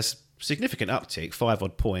 So that's significant uptick, 5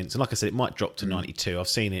 odd points, and like I said, it might drop to 92. I've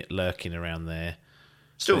seen it lurking around there.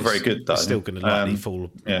 Still very good though. It's still going to likely fall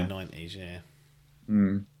in the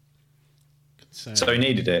 90s. So he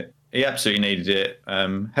needed it. He absolutely needed it.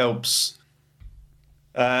 Helps,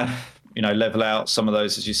 level out some of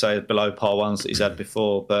those, as you say, below par ones that he's had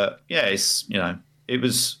before. But yeah, it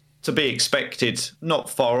was to be expected. Not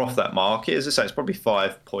far off that mark. As I say, it's probably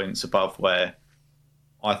 5 points above where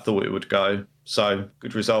I thought it would go. So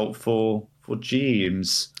good result for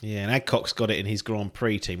James. Yeah, and Adcock's got it in his Grand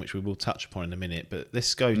Prix team, which we will touch upon in a minute. But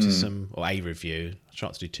let's go to a review. I try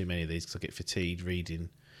not to do too many of these because I get fatigued reading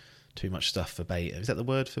too much stuff verbatim. Is that the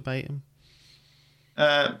word verbatim?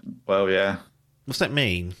 Well, yeah. What's that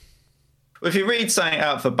mean? Well, if you read something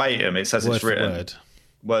out verbatim, it says it's written.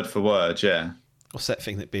 Word for word, yeah. What's that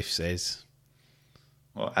thing that Biff says?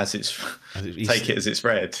 Well, take it as it's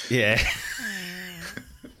read. Yeah.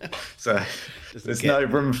 So there's no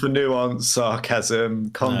room for nuance, sarcasm,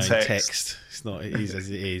 context. No, text. It's not. It is as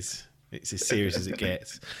it is. It's as serious as it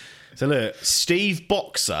gets. So look, Steve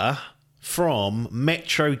Boxer from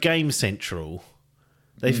Metro Game Central.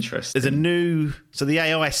 Interesting. There's a new... So the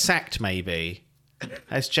AI sacked, maybe.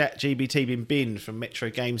 Has ChatGPT been binned from Metro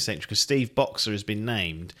Game Central because Steve Boxer has been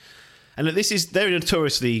named? And look, they're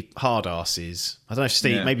notoriously hard asses. I don't know if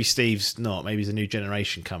Steve... Maybe Steve's not. Maybe he's a new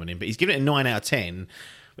generation coming in. But he's given it a 9 out of 10,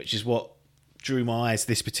 which is what drew my eyes to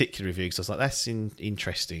this particular review, because I was like, that's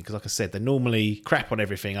interesting. Because like I said, they're normally crap on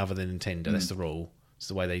everything other than Nintendo. That's the rule. It's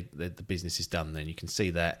the way the business is done then. You can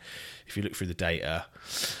see that if you look through the data.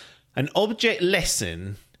 An object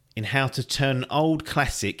lesson in how to turn an old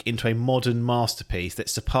classic into a modern masterpiece that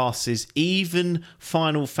surpasses even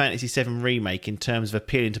Final Fantasy VII Remake in terms of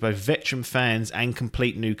appealing to both veteran fans and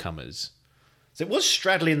complete newcomers. So it was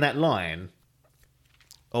straddling that line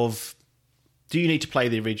of, do you need to play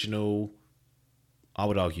the original? I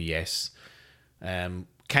would argue yes. Can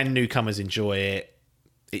newcomers enjoy it?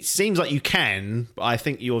 It seems like you can, but I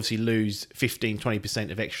think you obviously lose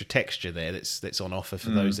 15-20% of extra texture there that's on offer for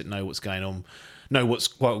those that know what's going on, know what's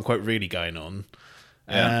quote-unquote really going on.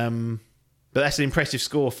 Yeah. But that's an impressive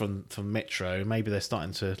score from Metro. Maybe they're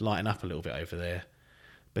starting to lighten up a little bit over there.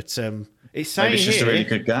 But it's saying maybe it's just a really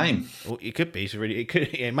good game. Well, it could be.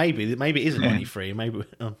 Maybe it is a 93. Maybe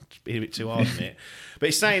I'm being a bit too hard on it. But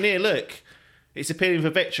it's saying here, look, it's appealing for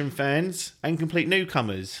veteran fans and complete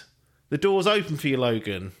newcomers. The door's open for you,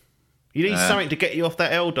 Logan. You need something to get you off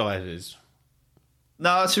that Helldivers.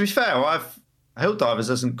 No, to be fair, Helldivers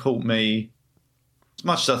hasn't caught me as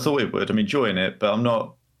much as I thought it would. I'm enjoying it, but I'm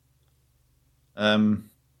not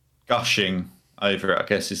gushing over it, I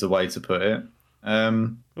guess is the way to put it.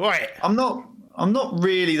 Right. I'm not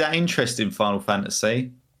really that interested in Final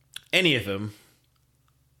Fantasy. Any of them?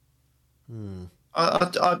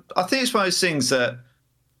 I think it's one of those things that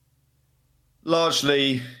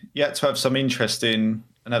largely you had to have some interest in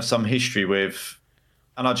and have some history with,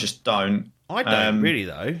 and I just don't. I don't really,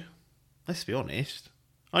 though. Let's be honest.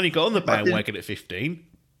 I only got on the bandwagon at 15.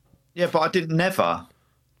 Yeah, but I did never.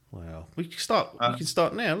 Well, we can start. We can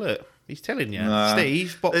start now. Look, He's telling you. No.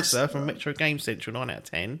 Steve, boxer from Metro Game Central, 9 out of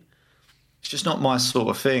 10. It's just not my sort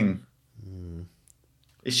of thing.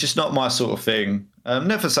 It's just not my sort of thing.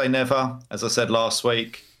 Never say never, as I said last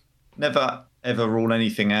week. Never, ever rule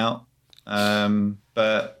anything out.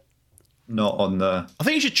 But not on the I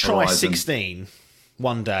think you should try horizon. 16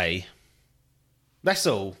 one day. That's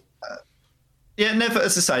all. Yeah, never,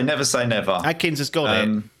 as I say, never say never. Adkins has got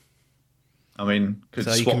it. I mean, could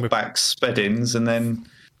So you swap can back Speddings and then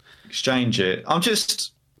exchange it. I'm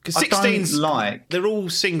just... Because I don't 16's like... they're all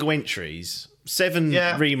single entries. 7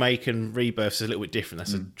 remake and rebirth is a little bit different.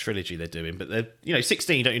 That's a trilogy they're doing, but they're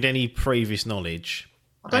 16. You don't need any previous knowledge.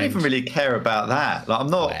 I don't even really care about that. Like, I'm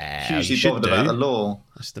not hugely bothered about the lore.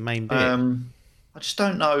 That's the main bit. I just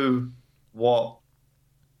don't know what.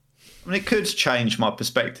 I mean, it could change my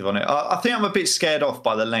perspective on it. I think I'm a bit scared off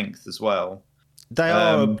by the length as well. They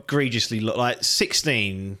are egregiously like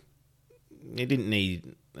 16. It didn't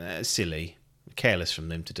need silly, careless from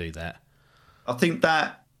them to do that. I think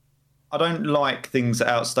that I don't like things that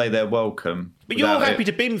outstay their welcome. But you're happy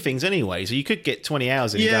to bin things anyway, so you could get 20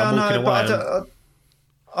 hours in and Yeah, go, I'm walking away.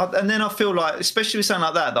 But and then I feel like, especially with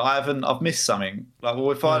something like that, I've missed something. Like,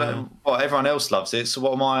 well, if I don't, everyone else loves it, so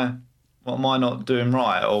what am I not doing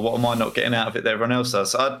right, or what am I not getting out of it that everyone else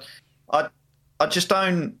does? So I just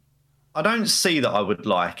don't. I don't see that I would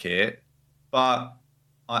like it, but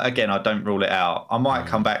I don't rule it out. I might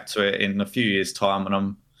come back to it in a few years' time when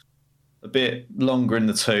I'm a bit longer in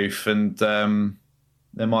the tooth, and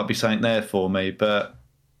there might be something there for me. But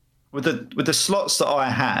with the slots that I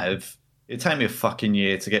have, it'd take me a fucking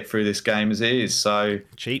year to get through this game as it is. So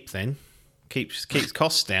cheap then. Keeps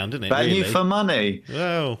costs down, doesn't it? Value really? for money.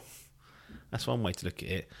 Well, that's one way to look at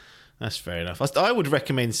it. That's fair enough. I would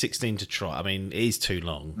recommend 16 to try. I mean, it is too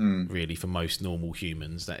long, really, for most normal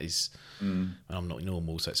humans. That is, I'm not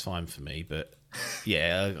normal, so it's fine for me. But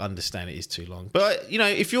yeah, I understand it is too long. But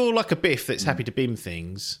if you're like a Biff that's happy to bin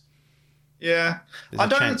things, yeah, I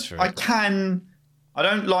don't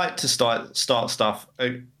like to start stuff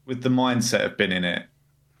with the mindset of binning it.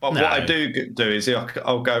 But what I do is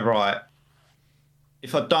I'll go, right,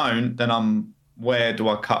 if I don't, then where do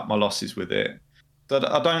I cut my losses with it?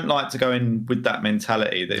 I don't like to go in with that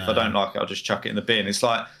mentality that if I don't like it, I'll just chuck it in the bin. It's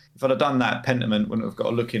like, if I'd have done that, Pentiment wouldn't have got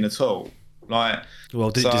a look in at all. Like, well,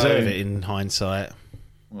 did it deserve it in hindsight?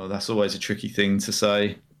 Well, that's always a tricky thing to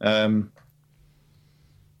say. No.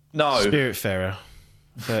 Spiritfarer,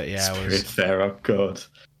 30 hours. Spiritfarer, God.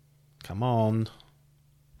 Come on.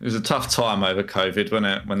 It was a tough time over COVID, wasn't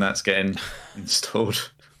it, when that's getting installed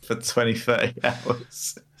for 20, 30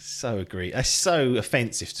 hours. So agree. That's so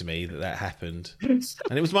offensive to me that happened. And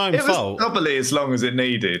it was my own fault. It was doubly as long as it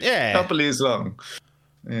needed. Yeah. Doubly as long.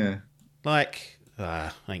 Yeah. Like,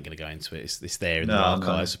 I ain't going to go into it. It's there in the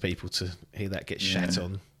archives for people to hear that get shat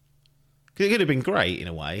on. Because it could have been great in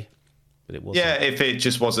a way, but it wasn't. Yeah, if it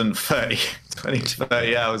just wasn't 20 to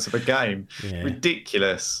 30 hours of a game. Yeah.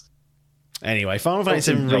 Ridiculous. Anyway, Final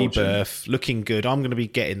Fantasy VII Rebirth, looking good. I'm going to be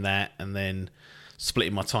getting that and then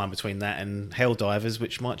splitting my time between that and Helldivers,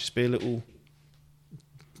 which might just be a little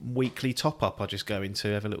weekly top-up I just go into,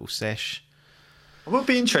 have a little sesh. I would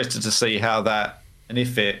be interested to see how that, and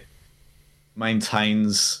if it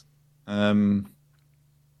maintains...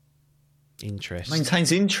 interest.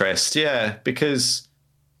 Maintains interest, yeah, because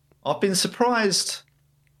I've been surprised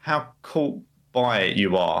how caught by it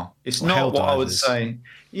you are. It's not what I would say...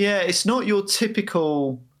 Yeah, it's not your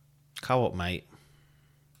typical... Co-op, mate.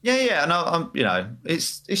 Yeah, and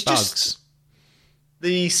it's just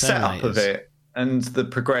the setup of it and the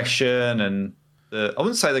progression and I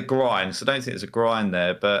wouldn't say the grind, so I don't think there's a grind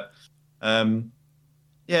there, but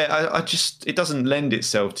it doesn't lend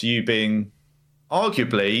itself to you being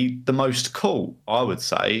arguably the most cool, I would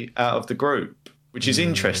say, out of the group, which is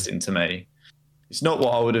interesting to me. It's not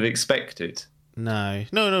what I would have expected. No,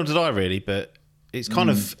 did I really, but it's kind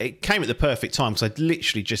of, it came at the perfect time because I'd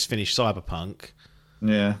literally just finished Cyberpunk.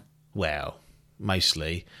 Yeah. Well,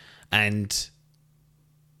 mostly. And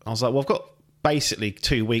I was like, well, I've got basically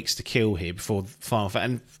 2 weeks to kill here before Final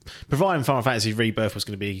Fantasy. And providing Final Fantasy Rebirth was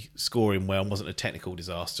going to be scoring well and wasn't a technical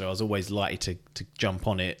disaster, I was always likely to jump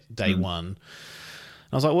on it day one.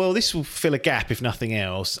 And I was like, well, this will fill a gap if nothing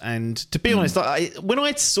else. And to be honest, when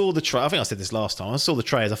I saw the trailer, I think I said this last time, I saw the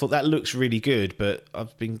trailers, I thought that looks really good, but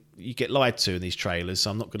you get lied to in these trailers,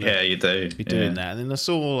 so I'm not going to be doing that. And then I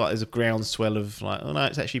saw there's a groundswell of oh no,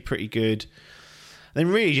 it's actually pretty good. And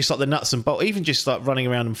then really just the nuts and bolts, even just running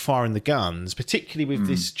around and firing the guns, particularly with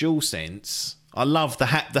this DualSense. I love the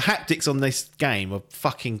haptics on this game are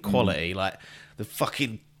fucking quality. Like the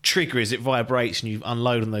fucking trigger as it vibrates and you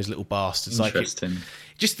unload on those little bastards. Interesting.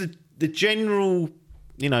 Just the general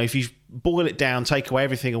if you boil it down, take away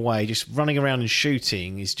everything away, just running around and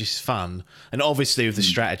shooting is just fun. And obviously with the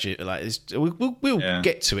strategy, like we'll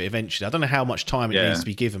get to it eventually. I don't know how much time it needs to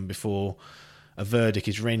be given before a verdict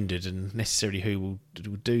is rendered, and necessarily who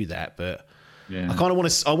will do that. But I kind of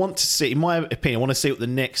want to see, in my opinion, I want to see what the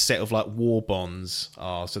next set of like war bonds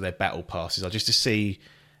are, so their battle passes are, just to see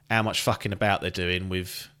how much fucking about they're doing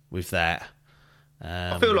with that.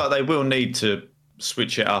 I feel like they will need to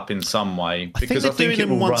switch it up in some way, because I think doing it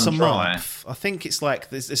will them once run a dry. month. I think it's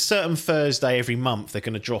like there's a certain Thursday every month they're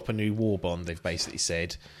going to drop a new war bond, they've basically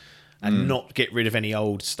said, and not get rid of any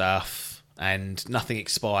old stuff, and nothing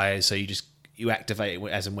expires, so you activate it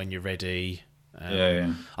as and when you're ready.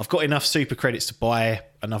 I've got enough super credits to buy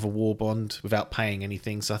another war bond without paying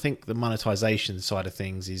anything, so I think the monetization side of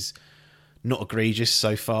things is not egregious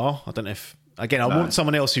so far. I don't know if... Again, I want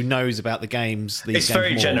someone else who knows about the games. It's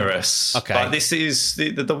very more. generous. Okay. Like, this is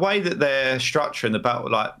the way that they're structuring the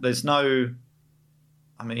battle. Like, there's no...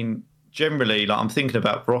 I mean, generally, like, I'm thinking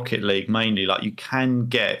about Rocket League mainly. Like, you can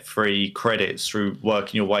get free credits through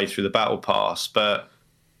working your way through the battle pass, but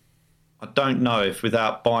I don't know if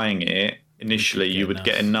without buying it initially you would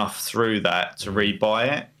get enough through that to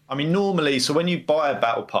rebuy it. I mean, normally, so when you buy a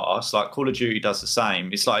battle pass, like Call of Duty does the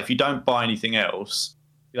same. It's like if you don't buy anything else,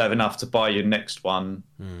 you'll have enough to buy your next one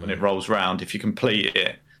when it rolls round if you complete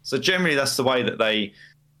it. So generally that's the way that they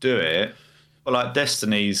do it. But like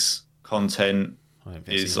Destiny's content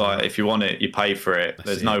is like, if you want it, you pay for it.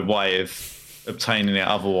 There's no way of obtaining it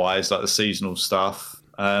otherwise, like the seasonal stuff.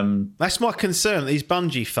 That's my concern. These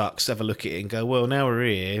Bungie fucks have a look at it and go, well, now we're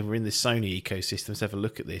here, we're in the Sony ecosystem, let's have a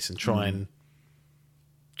look at this and try and...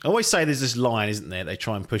 I always say there's this line, isn't there, they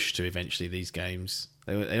try and push to eventually, these games.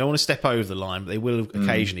 They don't want to step over the line, but they will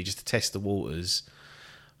occasionally just to test the waters.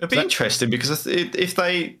 It'd be interesting, because if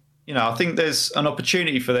they, I think there's an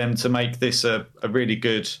opportunity for them to make this a really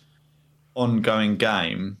good ongoing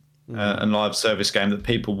game and live service game that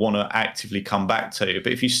people want to actively come back to.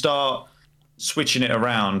 But if you start switching it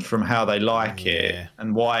around from how they like it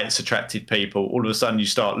and why it's attracted people, all of a sudden you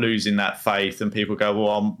start losing that faith, and people go,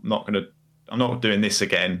 well, I'm not doing this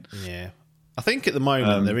again. Yeah. I think at the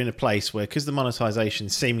moment they're in a place where, because the monetization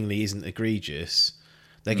seemingly isn't egregious,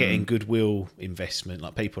 they're getting goodwill investment.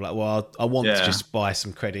 Like people are like, well, I want to just buy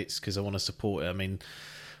some credits because I want to support it. I mean,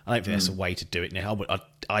 I don't think that's a way to do it now.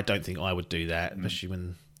 I don't think I would do that, especially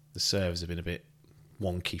when the servers have been a bit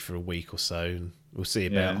wonky for a week or so. And we'll see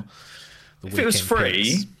about the if it was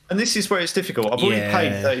free, picks. And this is where it's difficult. I've already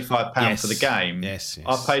paid £35 for the game. Yes.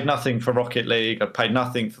 I've paid nothing for Rocket League. I've paid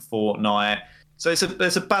nothing for Fortnite. So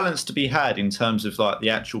there's a balance to be had in terms of like the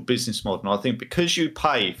actual business model. And I think because you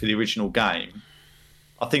pay for the original game,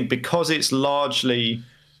 I think because it's largely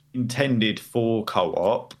intended for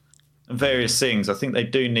co-op and various things, I think they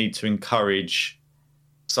do need to encourage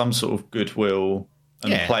some sort of goodwill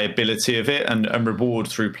and playability of it and reward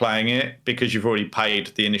through playing it, because you've already paid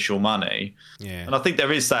the initial money. Yeah. And I think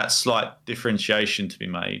there is that slight differentiation to be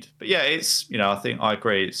made. But yeah, it's, I think I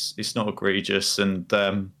agree. It's not egregious, and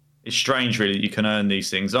it's strange really that you can earn these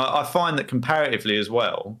things. I find that comparatively as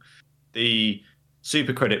well, the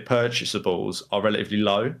super credit purchasables are relatively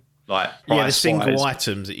low. Like the single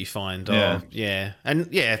items that you find are and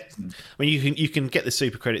I mean you can get the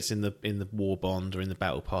super credits in the war bond or in the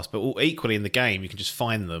battle pass, but equally in the game you can just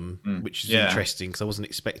find them, which is interesting, because I wasn't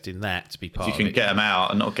expecting that to be part of it. You can get them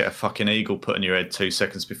out and not get a fucking eagle put in your head 2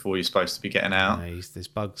 seconds before you're supposed to be getting out. There's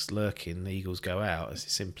bugs lurking, the eagles go out. It's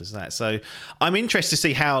as simple as that. So I'm interested to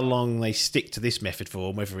see how long they stick to this method for,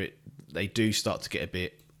 and whether they do start to get a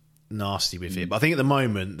bit nasty with it. But I think at the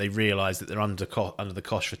moment they realise that they're under the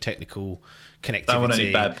cosh for technical connectivity. Don't want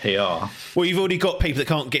any bad PR. Well, you've already got people that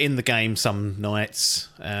can't get in the game some nights.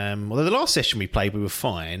 Although the last session we played, we were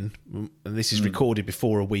fine, and this is recorded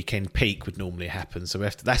before a weekend peak would normally happen. So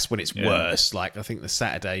that's when it's worse. Like I think the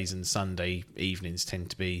Saturdays and Sunday evenings tend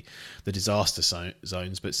to be the disaster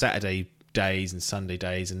zones, but Saturday days and Sunday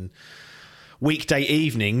days and weekday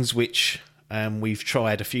evenings, which we've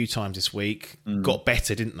tried a few times this week, got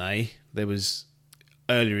better, didn't they? There was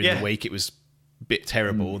earlier in the week it was a bit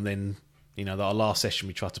terrible, and then our last session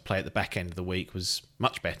we tried to play at the back end of the week was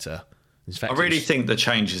much better. In fact, I really think the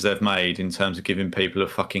changes they've made in terms of giving people a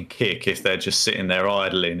fucking kick if they're just sitting there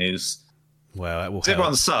idling is... Well, it will help.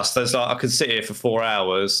 Everyone's sus. There's like, I could sit here for 4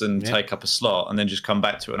 hours and take up a slot and then just come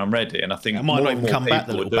back to it when I'm ready. And I think I might not even come back,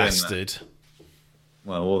 the little bastard.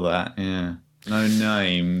 Well, all that, no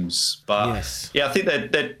names, but I think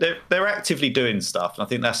they're actively doing stuff, and I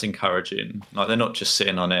think that's encouraging. Like they're not just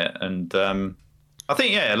sitting on it, and I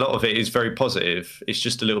think a lot of it is very positive. It's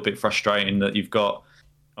just a little bit frustrating that you've got.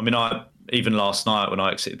 I mean, I even last night when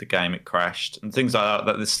I exited the game, it crashed and things like that.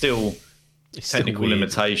 That there's still technical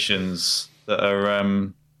limitations that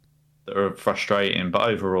are frustrating, but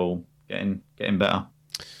overall getting better.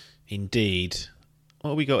 Indeed.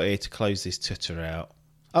 What have we got here to close this tutor out?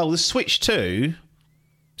 Oh, the Switch 2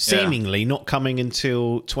 seemingly not coming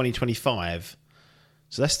until 2025.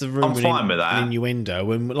 So that's the rumour. I'm fine with that. Innuendo.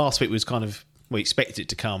 When last week was kind of, we expected it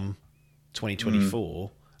to come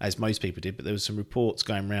 2024, as most people did, but there was some reports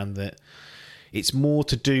going around that it's more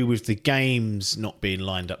to do with the games not being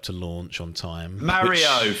lined up to launch on time. Mario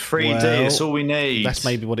 3D, that's all we need. That's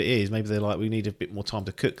maybe what it is. Maybe they're like, we need a bit more time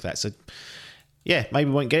to cook that. So, yeah, maybe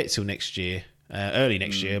we won't get it till next year, early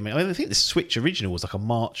next year. I think the Switch original was like a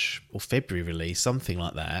March or February release, something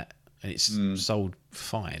like that, and it's sold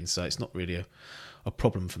fine, so it's not really a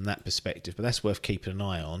problem from that perspective, but that's worth keeping an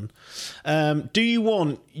eye on. Do you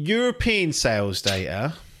want European sales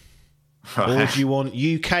data, or do you want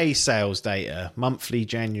UK sales data, monthly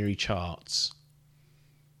January charts?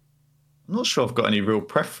 I'm not sure I've got any real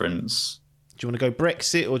preference. Do you want to go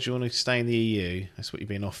Brexit or do you want to stay in the EU? That's what you're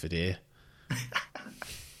being offered here.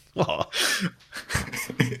 What?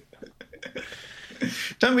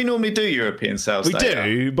 Don't we normally do European sales data?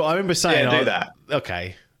 We do, but I remember saying... do that.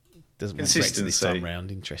 Okay. Doesn't want Brexit this time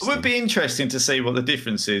round. Interesting. It would be interesting to see what the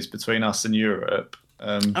difference is between us and Europe.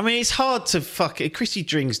 I mean, it's hard to fuck it. Chrissy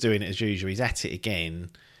Dring's doing it as usual. He's at it again.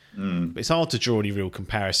 But it's hard to draw any real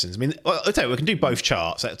comparisons. I mean, I'll tell you, we can do both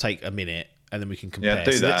charts. That'll take a minute, and then we can compare. Yeah,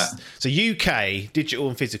 do that. So UK, digital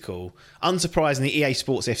and physical. Unsurprisingly, EA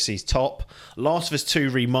Sports FC's top. Last of Us 2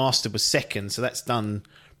 Remastered was second, so that's done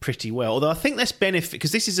pretty well. Although I think that's benefit,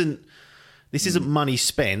 because this isn't money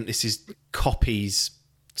spent. This is copies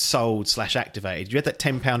sold / activated. You had that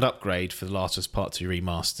 £10 upgrade for The Last of Us Part 2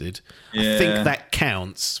 Remastered. Yeah. I think that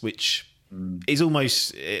counts, which is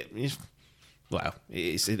almost... Well,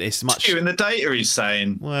 it's much... In the data he's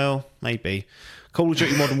saying. Well, maybe. Call of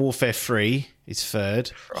Duty Modern Warfare 3 is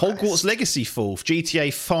third. Christ. Hogwarts Legacy fourth.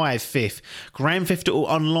 GTA 5 fifth. Grand Theft Auto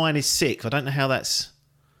Online is sixth. I don't know how that's...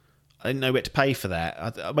 I didn't know where to pay for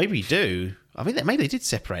that. Maybe you do. I mean, maybe they did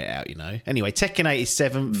separate it out, you know. Anyway, Tekken 8 is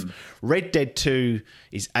seventh. Red Dead 2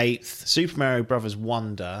 is eighth. Super Mario Brothers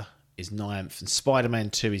Wonder is ninth. And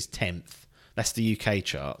Spider-Man 2 is 10th. That's the UK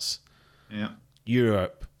charts. Yeah.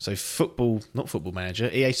 Europe, so football, not Football Manager,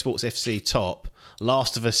 EA Sports FC top,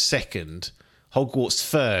 Last of Us second, Hogwarts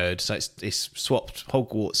third, so it's swapped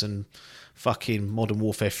Hogwarts and fucking Modern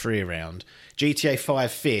Warfare 3 around, GTA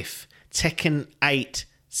 5 fifth, Tekken 8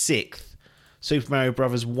 sixth, Super Mario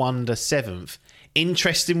Brothers Wonder seventh,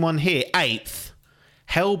 interesting one here, eighth,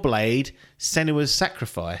 Hellblade Senua's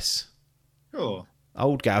Sacrifice. Sure.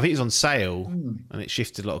 Old game. I think it was on sale and it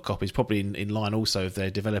shifted a lot of copies, probably in line also of their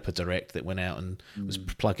developer direct that went out and was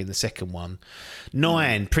plugging the second one.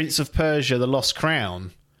 9, Prince of Persia, The Lost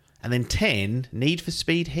Crown. And then 10, Need for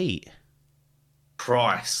Speed Heat.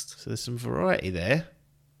 Christ. So there's some variety there.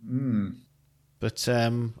 But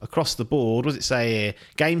across the board, what does it say here?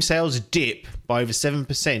 Game sales dip by over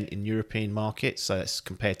 7% in European markets. So that's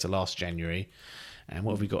compared to last January. And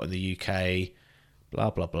what have we got in the UK?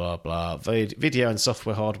 Blah, blah, blah, blah. Video and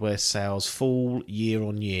software hardware sales fall year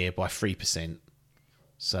on year by 3%.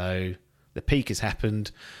 So the peak has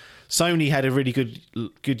happened. Sony had a really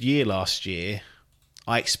good year last year.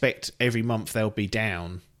 I expect every month they'll be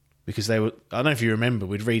down because they were... I don't know if you remember,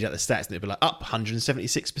 we'd read out the stats and they'd be like, up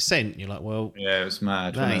 176%. And you're like, well... Yeah, it was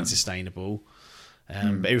mad. That ain't sustainable.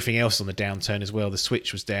 But everything else on the downturn as well. The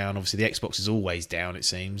Switch was down. Obviously, the Xbox is always down, it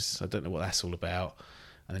seems. I don't know what that's all about.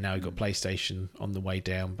 And then now we've got PlayStation on the way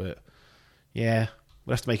down. But yeah,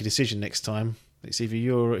 we'll have to make a decision next time. It's either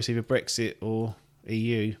Euro, it's either Brexit or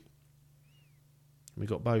EU. We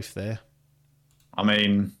got both there. I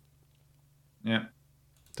mean, yeah.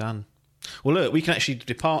 Done. Well, look, we can actually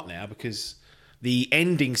depart now because the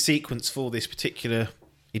ending sequence for this particular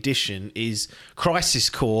edition is Crisis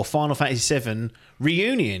Core Final Fantasy VII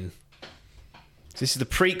Reunion. So this is the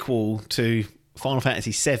prequel to Final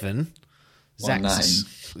Fantasy VII.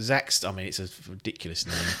 Zack's, I mean, it's a ridiculous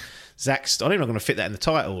name. Zack's, I don't know if I'm going to fit that in the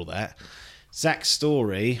title, that. Zack's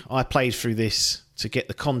story. I played through this to get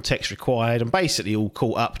the context required. I'm basically all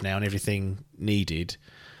caught up now and everything needed.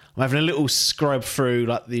 I'm having a little scrub through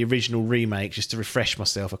like the original remake just to refresh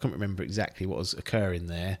myself. I couldn't remember exactly what was occurring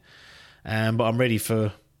there. But I'm ready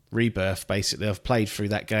for Rebirth, basically. I've played through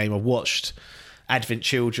that game. I've watched Advent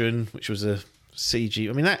Children, which was a CG.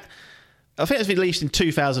 I mean, that... I think it was released in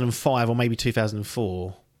 2005 or maybe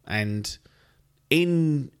 2004, and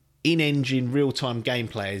in-engine real-time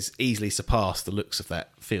gameplay has easily surpassed the looks of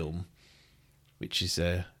that film, which is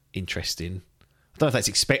interesting. I don't know if that's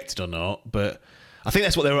expected or not, but I think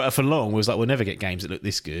that's what they were for long. Was like, we'll never get games that look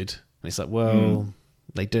this good. And it's like, well,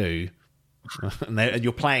 they do. and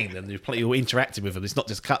you're playing them. You're interacting with them. It's not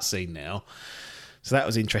just cutscene now. So that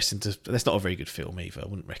was interesting. That's not a very good film either. I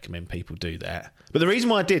wouldn't recommend people do that. But the reason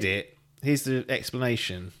why I did it, here's the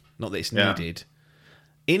explanation. Not that it's needed.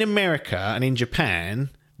 In America and in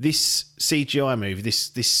Japan, this CGI movie,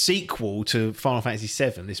 this sequel to Final Fantasy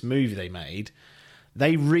VII, this movie they made,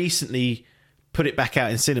 they recently put it back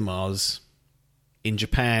out in cinemas in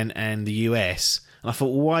Japan and the US. And I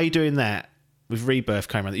thought, well, why are you doing that with Rebirth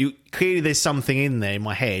coming around? Clearly there's something in there in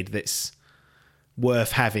my head that's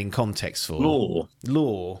worth having context for.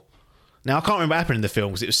 Lore. Now, I can't remember what happened in the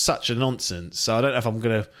film because it was such a nonsense. So I don't know if I'm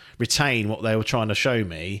going to retain what they were trying to show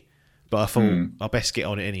me. But I thought I'll best get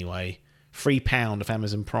on it anyway. £3 of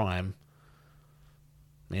Amazon Prime.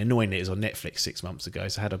 Annoyingly, it was on Netflix 6 months ago,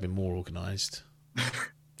 so had I been more organised,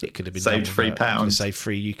 it could have been saved £3. Saved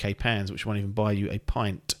 £3 UK, which won't even buy you a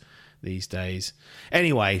pint these days.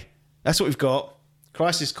 Anyway, that's what we've got.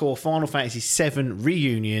 Crisis Core Final Fantasy VII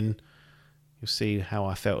Reunion. You'll see how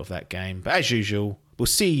I felt of that game. But as usual, we'll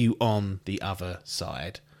see you on the other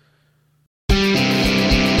side.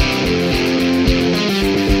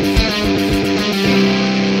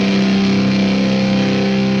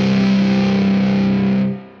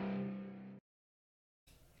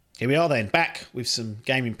 Here we are then, back with some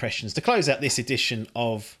game impressions. To close out this edition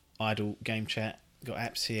of Idle Game Chat, got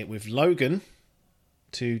apps here with Logan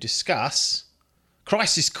to discuss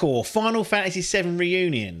Crisis Core Final Fantasy VII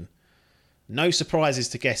Reunion. No surprises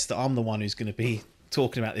to guess that I'm the one who's going to be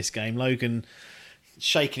talking about this game. Logan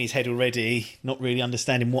shaking his head already, not really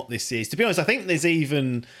understanding what this is. To be honest, I think there's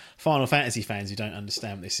even Final Fantasy fans who don't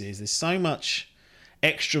understand what this is. There's so much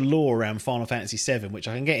extra lore around Final Fantasy VII, which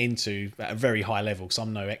I can get into at a very high level because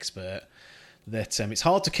I'm no expert, that it's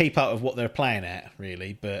hard to keep up with what they're playing at,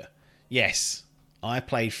 really. But yes, I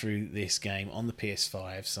played through this game on the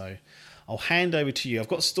PS5, so I'll hand over to you. I've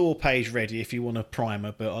got a store page ready if you want a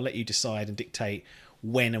primer, but I'll let you decide and dictate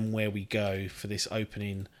when and where we go for this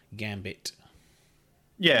opening gambit.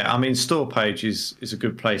 Yeah, I mean, store page is a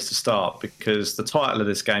good place to start because the title of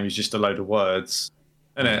this game is just a load of words,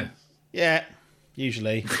 isn't it? Yeah.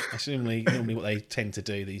 Usually. That's normally what they tend to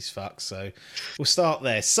do, these fucks. So we'll start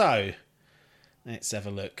there. So let's have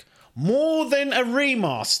a look. More than a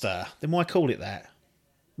remaster. Then why call it that?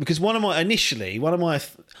 Because I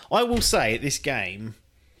will say this game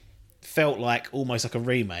felt like almost like a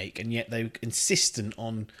remake, and yet they were insistent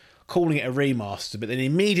on calling it a remaster. But then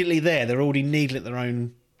immediately they're already needling their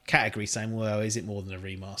own category, saying, well, is it more than a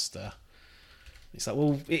remaster? It's like,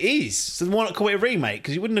 well, it is. So why not call it a remake?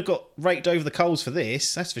 Because you wouldn't have got raked over the coals for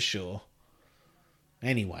this, that's for sure.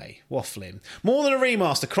 Anyway, waffling. More than a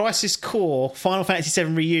remaster, Crisis Core Final Fantasy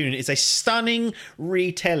VII Reunion is a stunning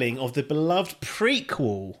retelling of the beloved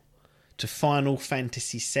prequel to Final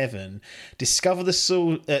Fantasy VII. Discover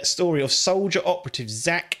the story of soldier operative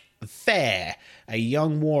Zack Fair, a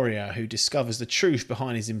young warrior who discovers the truth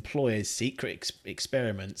behind his employer's secret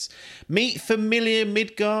experiments. Meet familiar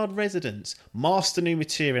Midgard residents, master new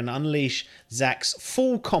material, and unleash Zack's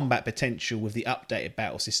full combat potential with the updated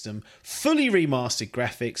battle system, fully remastered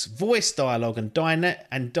graphics, voice dialogue,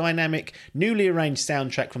 and dynamic, newly arranged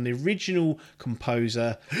soundtrack from the original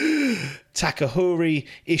composer Takahori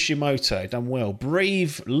Ishimoto. Done well.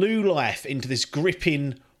 Breathe new life into this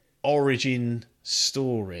gripping origin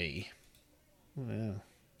story. Well,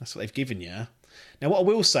 that's what they've given you. Now, what I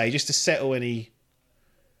will say, just to settle any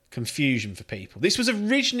confusion for people, this was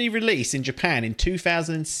originally released in Japan in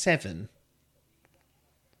 2007.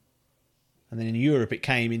 And then in Europe it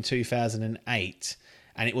came in 2008.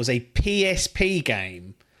 And it was a PSP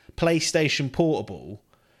game, PlayStation Portable.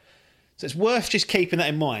 So it's worth just keeping that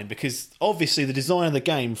in mind, because obviously the design of the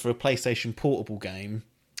game for a PlayStation Portable game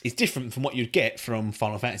is different from what you'd get from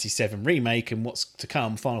Final Fantasy VII Remake and what's to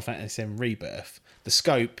come, Final Fantasy VII Rebirth. The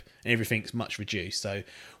scope and everything's much reduced. So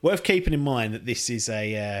worth keeping in mind that this is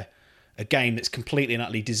a game that's completely and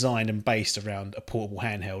utterly designed and based around a portable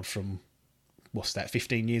handheld from, what's that,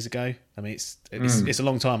 15 years ago? I mean, it's a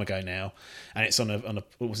long time ago now, and it's it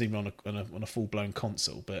wasn't even on a full blown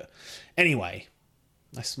console. But anyway,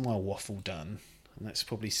 that's my waffle done, and that's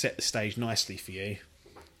probably set the stage nicely for you.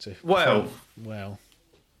 Well.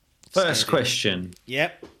 First question.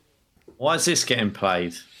 Yep. Why is this getting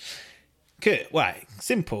played? Good. Right.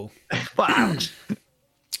 Simple. Wow.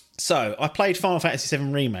 So, I played Final Fantasy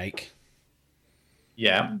VII Remake.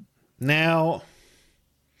 Yeah. Now,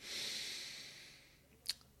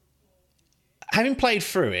 having played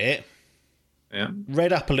through it,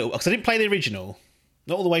 read up a little, because I didn't play the original,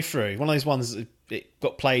 not all the way through. One of those ones that it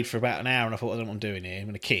got played for about an hour, and I thought, I don't know what I'm doing here.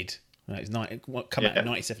 I'm a kid. It's come out in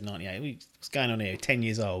 97, 98. What's going on here? 10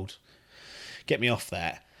 years old. Get me off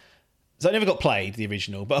that. So I never got played the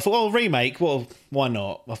original, but I thought, well, remake. Well, why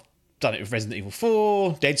not? I've done it with Resident Evil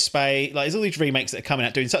 4, Dead Space. Like, there's all these remakes that are coming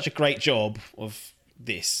out doing such a great job of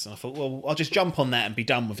this. And I thought, well, I'll just jump on that and be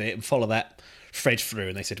done with it and follow that thread through.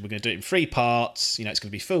 And they said, we're going to do it in 3 parts. It's going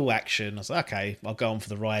to be full action. I was like, okay, I'll go on for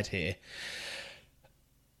the ride here.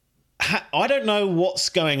 I don't know what's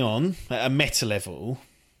going on at a meta level,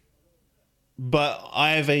 but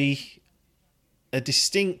I have a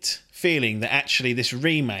distinct feeling that actually this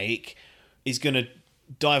remake is going to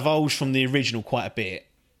divulge from the original quite a bit.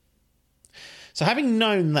 So having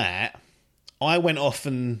known that, I went off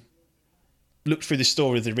and looked through the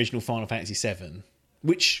story of the original Final Fantasy VII,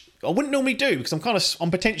 which I wouldn't normally do because I'm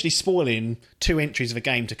potentially spoiling 2 entries of a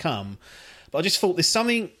game to come. But I just thought there's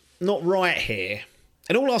something not right here.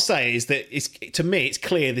 And all I'll say is that to me, it's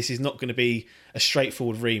clear this is not going to be a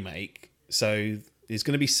straightforward remake. So there's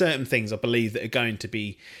going to be certain things I believe that are going to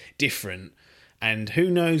be different. And who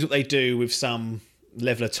knows what they do with some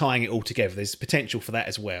level of tying it all together. There's potential for that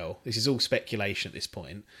as well. This is all speculation at this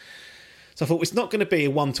point. So I thought it's not going to be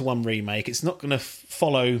a one-to-one remake. It's not going to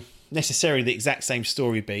follow necessarily the exact same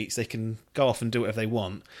story beats. They can go off and do whatever they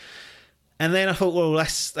want. And then I thought, well,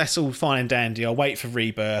 that's all fine and dandy. I'll wait for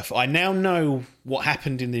Rebirth. I now know what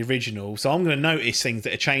happened in the original, so I'm going to notice things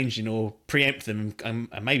that are changing or preempt them and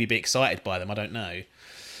maybe be excited by them. I don't know.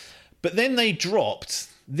 But then they dropped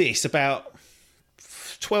this about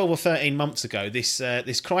 12 or 13 months ago, this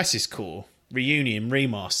Crisis Core Reunion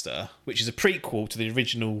Remaster, which is a prequel to the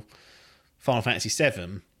original Final Fantasy VII.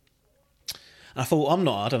 And I thought,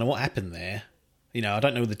 I don't know what happened there. I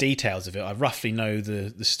don't know the details of it. I roughly know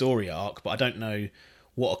the story arc, but I don't know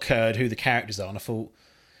what occurred, who the characters are. And I thought,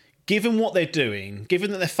 given what they're doing,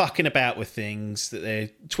 given that they're fucking about with things, that they're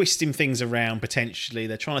twisting things around potentially,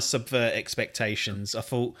 they're trying to subvert expectations, I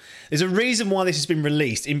thought, there's a reason why this has been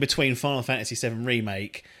released in between Final Fantasy VII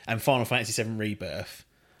Remake and Final Fantasy VII Rebirth.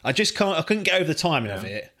 I couldn't get over the timing of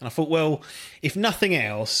it. And I thought, well, if nothing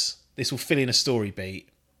else, this will fill in a story beat.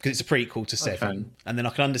 Because it's a prequel to 7, okay. And then I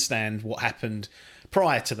can understand what happened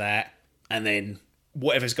prior to that, and then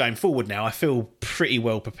whatever's going forward now, I feel pretty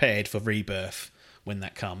well prepared for Rebirth when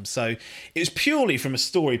that comes. So it was purely from a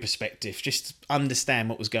story perspective, just to understand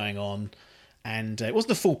what was going on. And it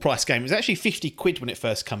wasn't a full price game. It was actually 50 quid when it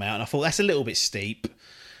first came out, and I thought that's a little bit steep.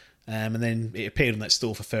 And then it appeared on that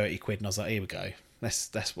store for 30 quid, and I was like, here we go.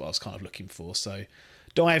 That's what I was kind of looking for. So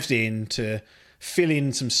dived in to fill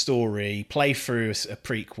in some story, play through a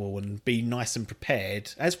prequel, and be nice and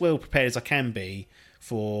prepared, as well prepared as I can be,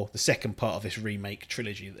 for the second part of this remake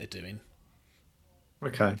trilogy that they're doing.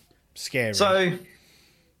 Okay. Scary. So,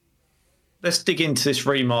 let's dig into this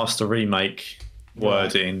remaster remake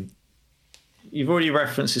wording. Right. You've already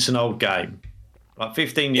referenced it's an old game. Like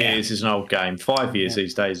 15 years is an old game. 5 years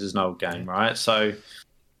these days is an old game, right? So,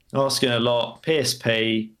 asking a lot.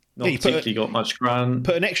 PSP... Not particularly got much grunt.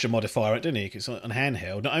 Put an extra modifier, didn't he? Because it's on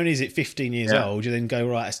handheld. Not only is it 15 years old, you then go,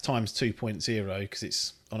 right, it's times 2.0 because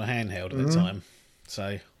it's on a handheld at the time.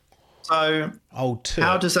 So old too.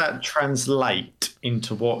 How does that translate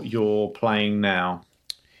into what you're playing now?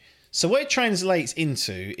 So what it translates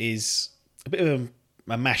into is a bit of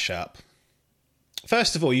a mashup.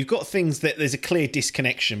 First of all, you've got things that there's a clear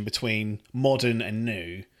disconnection between modern and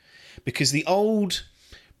new, because the old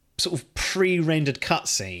sort of pre-rendered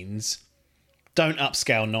cutscenes don't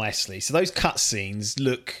upscale nicely. So those cutscenes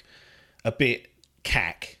look a bit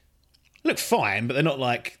cack. Look fine, but they're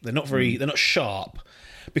not sharp.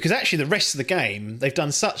 Because actually the rest of the game, they've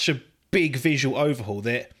done such a big visual overhaul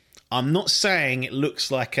that I'm not saying it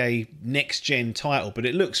looks like a next-gen title, but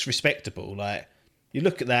it looks respectable. Like, you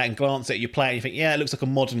look at that and glance at it, you play it, and you think, yeah, it looks like a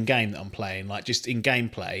modern game that I'm playing, like just in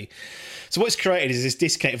gameplay. So what's created is this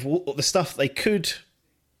disconnect of the stuff they could,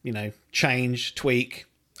 change, tweak,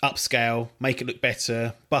 upscale, make it look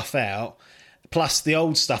better, buff out, plus the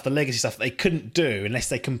old stuff, the legacy stuff they couldn't do unless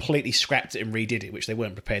they completely scrapped it and redid it, which they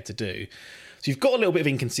weren't prepared to do. So you've got a little bit of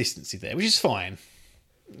inconsistency there, which is fine.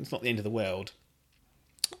 It's not the end of the world.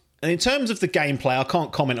 And in terms of the gameplay, I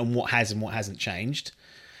can't comment on what has and what hasn't changed.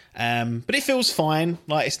 But it feels fine.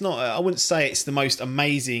 Like, it's not, I wouldn't say it's the most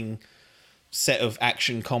amazing set of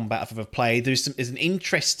action combat I've ever played. There's an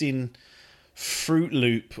interesting Fruit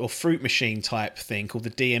Loop or Fruit Machine type thing called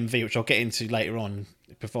the DMV, which I'll get into later on,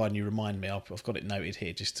 providing you remind me. I've got it noted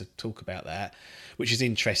here just to talk about that, which is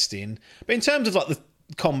interesting. But in terms of like the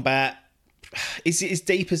combat, is it as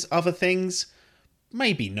deep as other things?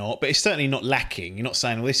 Maybe not, but it's certainly not lacking. You're not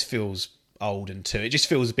saying, well, this feels old and too. It just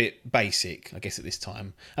feels a bit basic, I guess, at this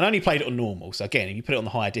time. And I only played it on normal, so again, if you put it on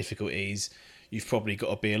the higher difficulties, you've probably got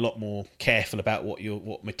to be a lot more careful about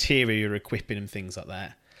what material you're equipping and things like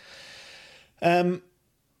that. And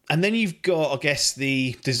then you've got, I guess,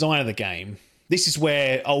 the design of the game. This is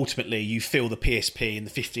where ultimately you feel the PSP and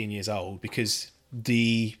the 15 years old, because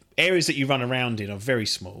the areas that you run around in are very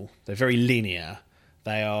small. They're very linear.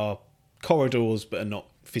 They are corridors, but are not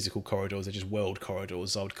physical corridors. They're just world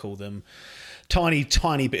corridors, I would call them. Tiny,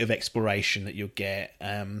 tiny bit of exploration that you'll get.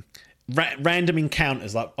 Random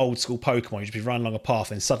encounters like old school Pokemon. You just be running along a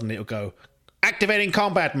path and suddenly it'll go, activating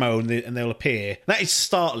combat mode, and they'll appear. That is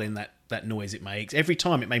startling, that noise it makes. Every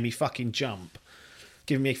time it made me fucking jump.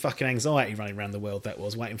 Giving me fucking anxiety running around the world, that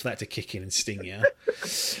was, waiting for that to kick in and sting you.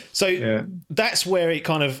 So that's where it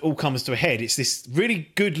kind of all comes to a head. It's this really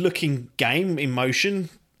good looking game in motion.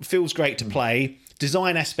 Feels great to play.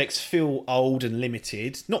 Design aspects feel old and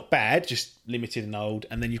limited. Not bad, just limited and old.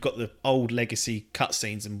 And then you've got the old legacy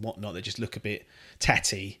cutscenes and whatnot that just look a bit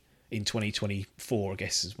tatty in 2024, I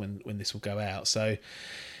guess, is when this will go out. So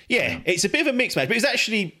yeah, it's a bit of a mixed match, but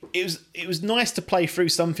it was nice to play through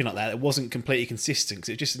something like that. It wasn't completely consistent, because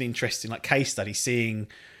it was just an interesting case study, seeing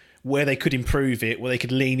where they could improve it, where they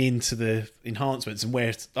could lean into the enhancements, and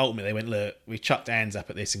where ultimately they went, look, we chucked hands up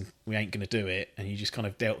at this and we ain't going to do it, and you just kind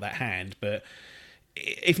of dealt that hand. But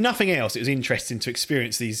if nothing else, it was interesting to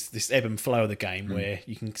experience this ebb and flow of the game, where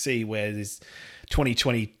you can see where there's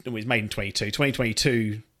 2020, it was made in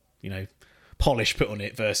 2022, polish put on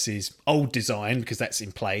it versus old design, because that's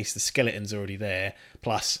in place, the skeleton's already there,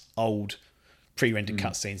 plus old pre-rendered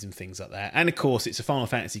cutscenes and things like that. And of course it's a Final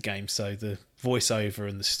Fantasy game, so the voiceover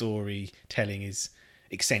and the storytelling is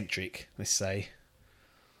eccentric, let's say.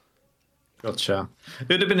 Gotcha. It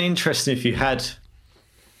would have been interesting if you had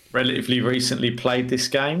relatively recently played this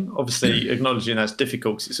game, obviously acknowledging that's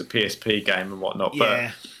difficult because it's a PSP game and whatnot, but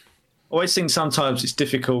I always think sometimes it's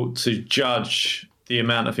difficult to judge the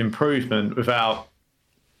amount of improvement without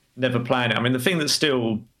never playing it. I mean, the thing that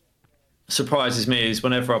still surprises me is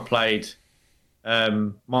whenever I played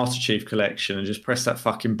Master Chief Collection and just press that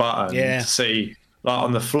fucking button to see,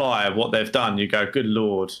 on the fly, what they've done, you go, good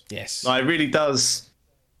Lord. Yes. It really does,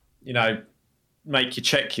 make you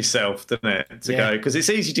check yourself, doesn't it? To go, because it's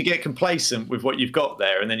easy to get complacent with what you've got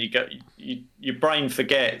there, and then your brain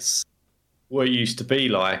forgets what it used to be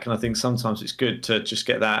like. And I think sometimes it's good to just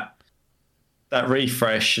get that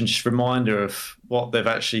refresh and just reminder of what they've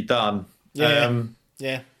actually done. I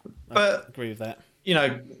agree with that.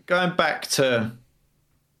 Going back to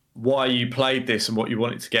why you played this and what you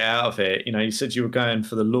wanted to get out of it, you said you were going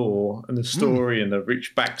for the lore and the story and the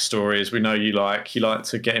rich backstory, as we know you like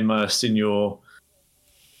to get immersed in your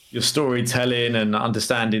storytelling and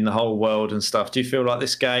understanding the whole world and stuff. Do you feel like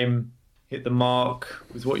this game hit the mark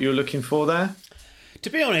with what you were looking for there? To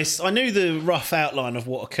be honest, I knew the rough outline of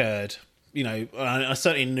what occurred. I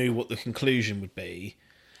certainly knew what the conclusion would be.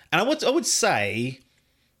 And I would say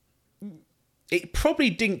it probably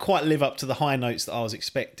didn't quite live up to the high notes that I was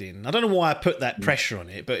expecting. I don't know why I put that pressure on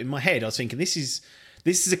it, but in my head I was thinking this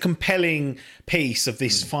is a compelling piece of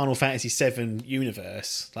this Final Fantasy VII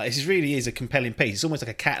universe. This really is a compelling piece. It's almost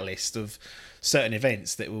like a catalyst of certain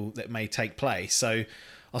events that may take place. So I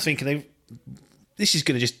was thinking this is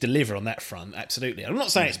going to just deliver on that front, absolutely. I'm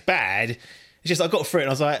not saying it's bad. It's just I got through it and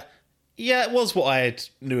I was like, yeah, it was what I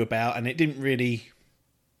knew about, and it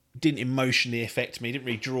didn't emotionally affect me. It didn't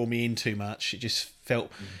really draw me in too much. It just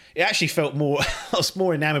felt, it actually felt more, I was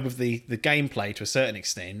more enamored with the gameplay to a certain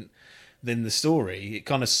extent than the story. It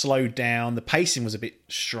kind of slowed down. The pacing was a bit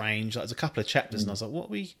strange. There's a couple of chapters and I was like, what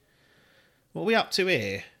are we up to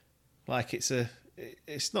here?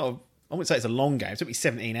 It's not, I wouldn't say it's a long game. It took me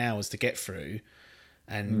 17 hours to get through.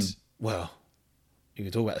 And, well, you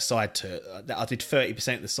can talk about the side toot. I did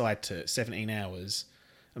 30% of the side toot, 17 hours.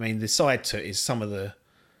 I mean, the side toot is some of the...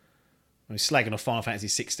 I mean, slagging off Final Fantasy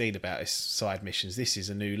 16 about its side missions. This is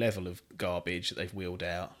a new level of garbage that they've wheeled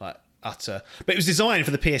out. Utter... But it was designed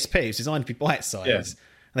for the PSP. It was designed to be bite-sized. Yeah. And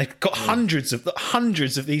they've got hundreds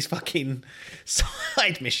of these fucking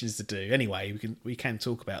side missions to do. Anyway, we can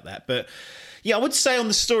talk about that. But, yeah, I would say on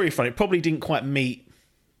the story front, it probably didn't quite meet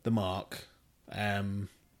the mark.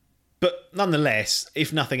 But nonetheless,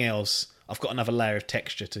 if nothing else, I've got another layer of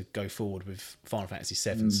texture to go forward with Final Fantasy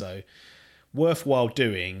VII. So worthwhile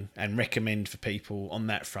doing, and recommend for people on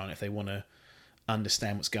that front if they want to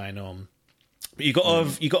understand what's going on. But you got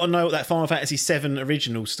to know what that Final Fantasy VII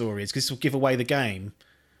original story is, because this will give away the game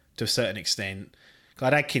to a certain extent.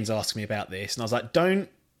 Clyde Adkins asked me about this, and I was like, don't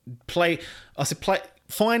play. I said,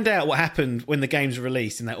 find out what happened when the games were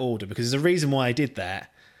released in that order, because there's a reason why I did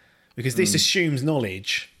that. Because this assumes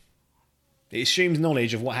knowledge. It assumes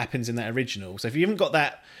knowledge of what happens in that original. So if you haven't got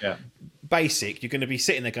that basic, you're going to be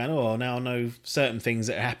sitting there going, oh, now I know certain things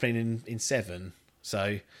that are happening in 7.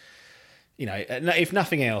 So, you know, if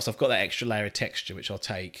nothing else, I've got that extra layer of texture, which I'll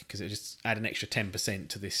take, because it'll just add an extra 10%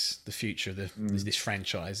 to the future of this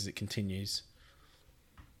franchise as it continues.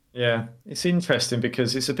 Yeah, it's interesting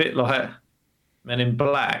because it's a bit like Men in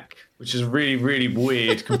Black, which is a really, really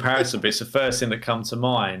weird comparison, but it's the first thing that comes to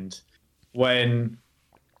mind when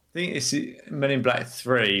I think it's Men in Black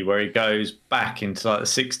 3, where he goes back into like the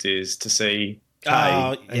 60s to see Kay,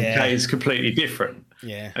 and Kay is completely different.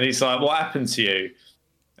 Yeah. And he's like, what happened to you?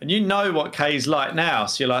 And you know what Kay's like now,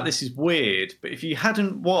 so you're like, this is weird. But if you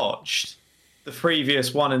hadn't watched the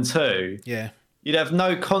previous 1 and 2, you'd have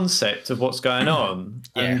no concept of what's going on.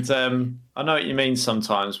 And I know what you mean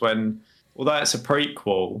sometimes when, although it's a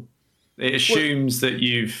prequel, it assumes that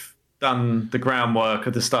you've done the groundwork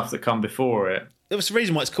of the stuff that come before it. There was a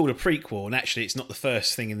reason why it's called a prequel, and actually it's not the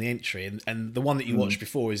first thing in the entry, and the one that you watched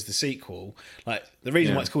before is the sequel. Like, the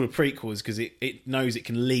reason why it's called a prequel is because it knows it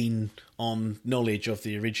can lean on knowledge of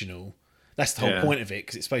the original. That's the whole point of it,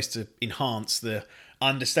 because it's supposed to enhance the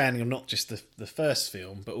understanding of not just the first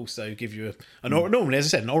film, but also give you normally, as I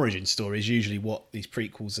said, an origin story is usually what these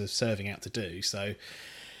prequels are serving out to do. So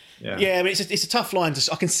I mean, it's a tough line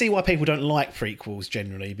I can see why people don't like prequels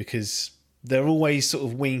generally, because they're always sort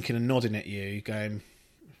of winking and nodding at you, going,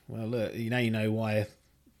 well, look, you know why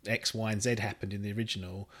X, Y, and Z happened in the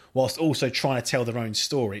original, whilst also trying to tell their own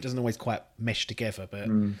story. It doesn't always quite mesh together, but,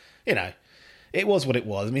 you know, it was what it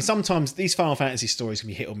was. I mean, sometimes these Final Fantasy stories can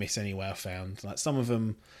be hit or miss anyway, I've found. Like, some of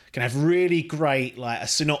them can have really great, like, a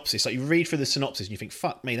synopsis. Like, you read through the synopsis and you think,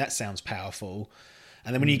 fuck me, that sounds powerful.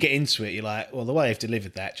 And then when you get into it, you're like, well, the way they've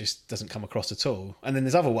delivered that just doesn't come across at all. And then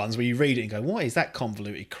there's other ones where you read it and go, what is that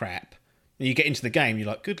convoluted crap? And you get into the game, you're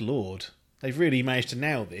like, good Lord, they've really managed to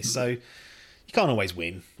nail this. So you can't always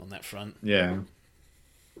win on that front. Yeah.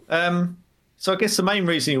 So I guess the main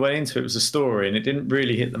reason you went into it was the story, and it didn't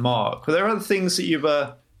really hit the mark. Were there other things that you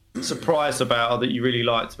were surprised about or that you really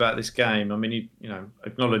liked about this game? I mean, you know,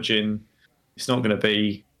 acknowledging it's not going to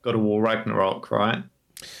be God of War Ragnarok, right?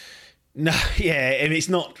 No, yeah, I mean,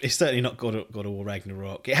 it's certainly not God of War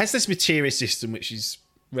Ragnarok. It has this materia system which is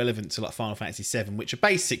relevant to like Final Fantasy VII, which are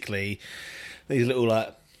basically these little,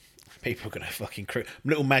 like, people are going to fucking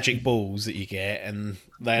little magic balls that you get, and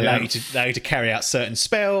they allow you to carry out certain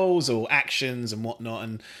spells or actions and whatnot.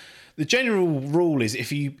 And the general rule is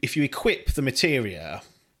if you equip the materia,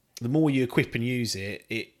 the more you equip and use it,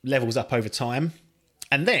 it levels up over time,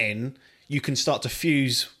 and then you can start to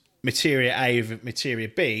fuse materia A with materia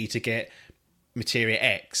B to get materia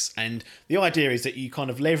X. And the idea is that you kind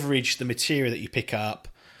of leverage the materia that you pick up.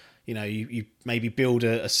 You know, you maybe build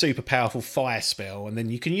a super powerful fire spell, and then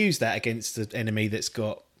you can use that against an enemy that's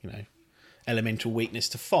got, you know, elemental weakness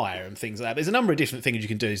to fire and things like that. There's a number of different things you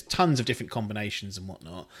can do. There's tons of different combinations and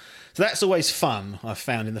whatnot. So that's always fun, I've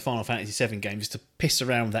found, in the Final Fantasy VII games, to piss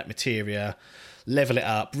around with that materia, level it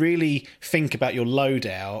up, really think about your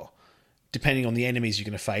loadout, depending on the enemies you're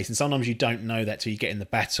going to face. And sometimes you don't know that till you get in the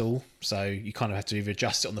battle. So you kind of have to either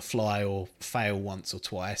adjust it on the fly or fail once or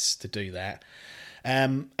twice to do that.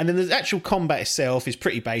 And then the actual combat itself is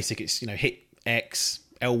pretty basic. It's, you know, hit X,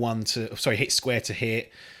 hit square to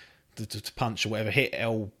hit, to punch or whatever. Hit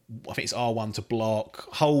L, I think it's R1 to block.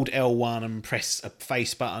 Hold L1 and press a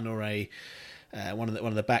face button or one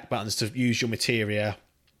of the back buttons to use your materia.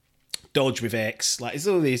 Dodge with X. Like, it's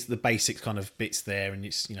all these the basic kind of bits there, and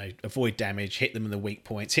it's, you know, avoid damage, hit them in the weak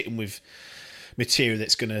points, hit them with material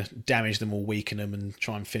that's going to damage them or weaken them, and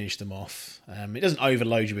try and finish them off. It doesn't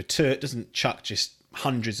overload you with turret, doesn't chuck just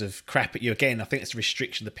hundreds of crap at you. Again, I think it's a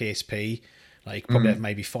restriction of the PSP. Like, you can probably have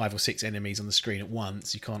maybe 5 or 6 enemies on the screen at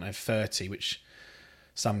once. You can't have 30, which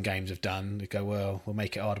some games have done. They go, well, we'll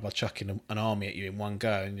make it harder by chucking an army at you in one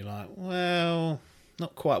go. And you're like, well,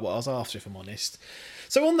 not quite what I was after, if I'm honest.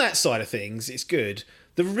 So on that side of things, it's good.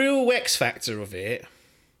 The real X factor of it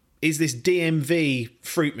is this DMV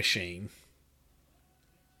fruit machine.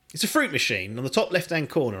 It's a fruit machine on the top left-hand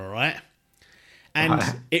corner, all right? And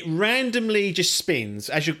it randomly just spins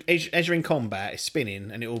as you're in combat. It's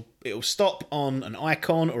spinning, and it'll stop on an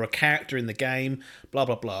icon or a character in the game. Blah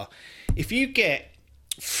blah blah. If you get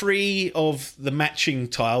 3 of the matching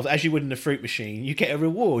tiles, as you would in a fruit machine, you get a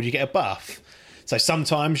reward. You get a buff. So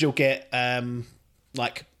sometimes you'll get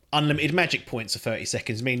like unlimited magic points for 30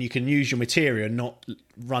 seconds, meaning you can use your materia and not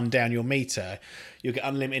run down your meter. You'll get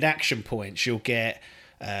unlimited action points. You'll get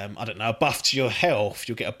I don't know, a buff to your health.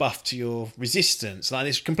 You'll get a buff to your resistance. Like,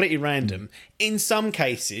 it's completely random. In some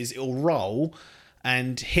cases, it'll roll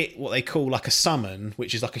and hit what they call like a summon,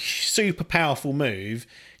 which is like a super powerful move.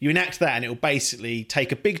 You enact that, and it'll basically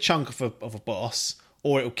take a big chunk of a boss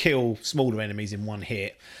or it'll kill smaller enemies in one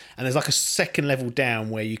hit. And there's like a second level down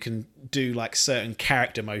where you can do like certain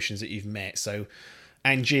character motions that you've met. So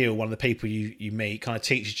Angeal, one of the people you meet, kind of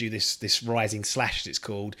teaches you this rising slash, as it's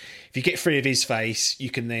called. If you get free of his face, you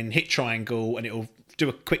can then hit triangle and it'll do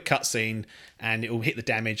a quick cutscene and it'll hit the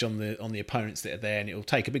damage on the opponents that are there, and it'll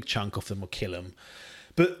take a big chunk off them or kill them.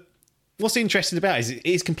 But what's interesting about it is it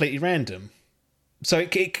is completely random. So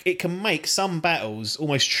it can make some battles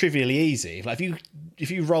almost trivially easy. Like if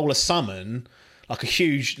you roll a summon, like a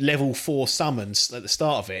huge level 4 summon at the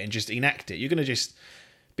start of it, and just enact it, you're going to just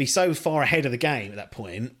be so far ahead of the game at that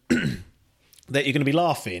point that you're going to be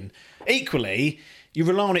laughing. Equally, you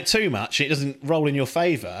rely on it too much and it doesn't roll in your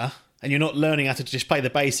favour, and you're not learning how to just play the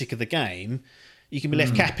basic of the game, you can be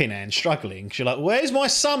left cap in hand struggling because you're like, where's my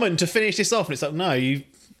summon to finish this off? And it's like, no, you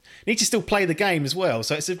need to still play the game as well.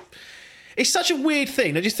 So it's such a weird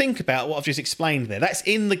thing. Now just think about what I've just explained there. That's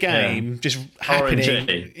in the game, just happening.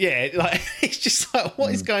 RNG. Yeah, like it's just like,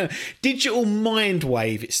 what is going on? Digital mind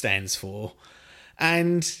wave it stands for.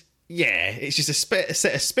 And yeah, it's just a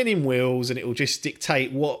set of spinning wheels, and it will just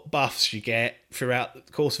dictate what buffs you get throughout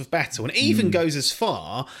the course of battle. And it even goes as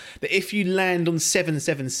far that if you land on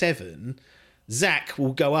 777, Zac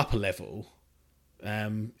will go up a level,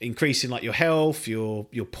 increasing like your health, your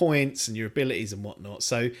points, and your abilities and whatnot.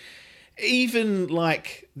 So even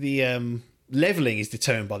like the leveling is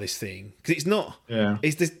determined by this thing, because it's not. Yeah.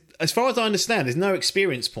 As far as I understand, there's no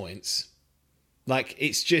experience points. Like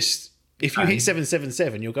it's just. If you hit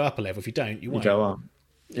 777, you'll go up a level. If you don't, you won't. Go up.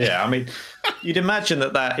 Yeah, I mean, you'd imagine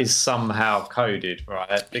that is somehow coded,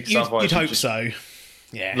 right? Because you'd hope so.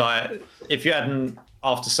 Yeah. Like, if you hadn't,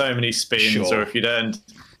 after so many spins, or if you'd earned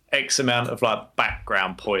X amount of like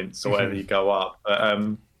background points or whatever, you go up. But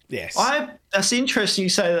yes. That's interesting you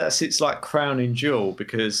say that it's like crown and jewel,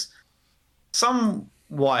 because some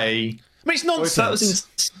way. I mean, it's nonsense.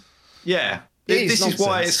 This is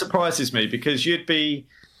why it surprises me, because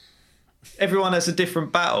everyone has a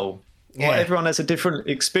different battle. Yeah. Or everyone has a different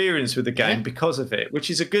experience with the game because of it, which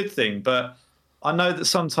is a good thing. But I know that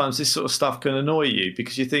sometimes this sort of stuff can annoy you,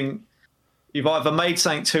 because you think you've either made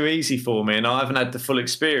something too easy for me and I haven't had the full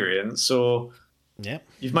experience, or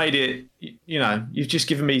you've made it, you've just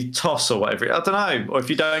given me toss or whatever. I don't know. Or if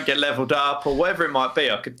you don't get leveled up or whatever it might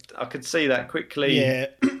be, I could see that quickly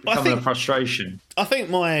becoming a frustration. I think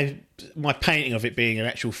my painting of it being an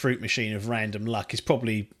actual fruit machine of random luck is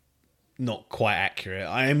probably not quite accurate.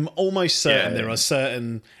 I am almost certain there are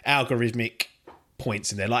certain algorithmic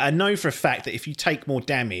points in there. Like I know for a fact that if you take more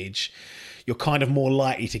damage, you're kind of more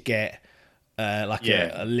likely to get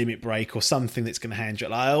a limit break or something that's going to hand you.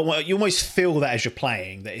 Like you almost feel that as you're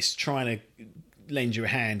playing, that it's trying to lend you a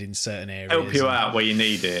hand in certain areas, help you out where you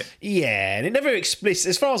need it. Yeah, and it never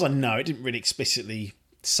as far as I know, it didn't really explicitly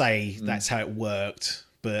say that's how it worked.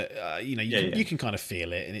 But you can kind of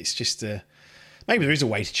feel it, and it's just maybe there is a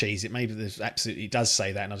way to cheese it. Maybe there's absolutely does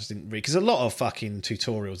say that, and I just didn't read, because a lot of fucking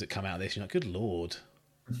tutorials that come out of this, you're like, good lord,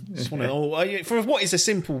 just want to. For what is a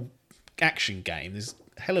simple action game, there's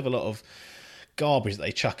a hell of a lot of garbage that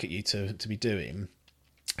they chuck at you to be doing.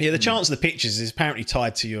 Yeah, the chance of the pictures is apparently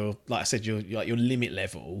tied to your, like I said, your limit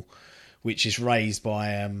level, which is raised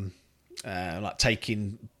by like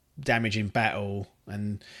taking damage in battle,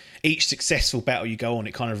 and each successful battle you go on,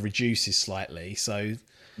 it kind of reduces slightly. So.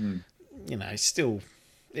 It's still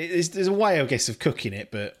there's a way, I guess, of cooking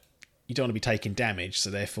it, but you don't want to be taking damage,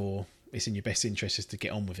 so therefore it's in your best interest just to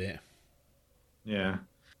get on with it. Yeah.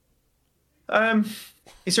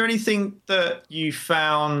 Is there anything that you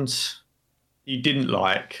found you didn't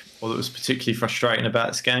like, or that was particularly frustrating about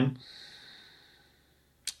this game?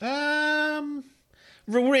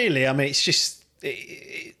 Really, I mean, it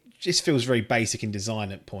just feels very basic in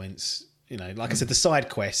design at points. Like I said, the side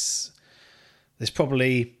quests, there's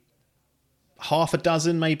probably half a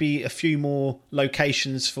dozen, maybe a few more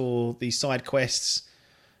locations for these side quests,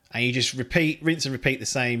 and you just rinse and repeat the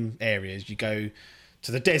same areas. You go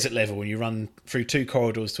to the desert level and you run through 2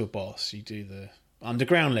 corridors to a boss. You do the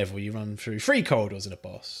underground level, you run through 3 corridors and a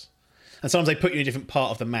boss. And sometimes they put you in a different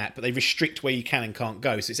part of the map, but they restrict where you can and can't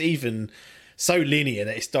go. So it's even so linear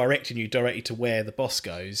that it's directing you directly to where the boss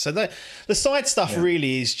goes. So the side stuff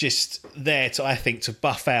really is just there to, I think, to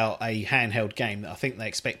buff out a handheld game that I think they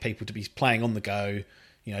expect people to be playing on the go.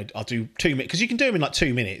 I'll do 2 minutes, because you can do them in like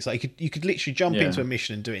 2 minutes. Like you could literally jump into a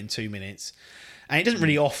mission and do it in 2 minutes, and it doesn't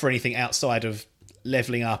really offer anything outside of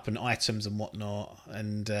leveling up and items and whatnot.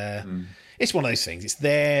 And it's one of those things. It's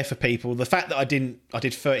there for people. The fact that I did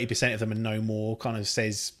 30% of them and no more kind of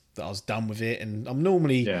says that I was done with it. And I'm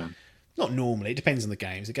normally. Not normally, it depends on the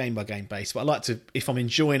game. It's a game by game base. But I like to, if I'm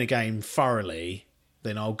enjoying a game thoroughly,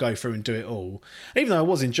 then I'll go through and do it all. And even though I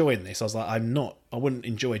was enjoying this, I was like, I wouldn't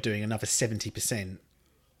enjoy doing another 70%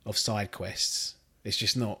 of side quests. It's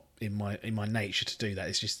just not in my nature to do that.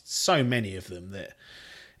 It's just so many of them that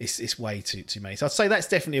it's way too many. So I'd say that's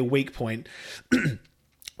definitely a weak point.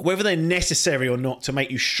 Whether they're necessary or not to make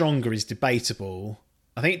you stronger is debatable.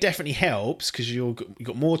 I think it definitely helps because you've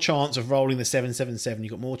got more chance of rolling the 777.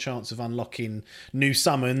 You've got more chance of unlocking new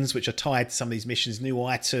summons, which are tied to some of these missions, new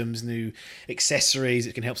items, new accessories.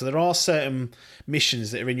 It can help. So there are certain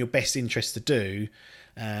missions that are in your best interest to do.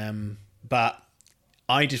 But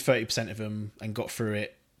I did 30% of them and got through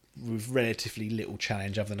it with relatively little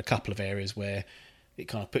challenge, other than a couple of areas where it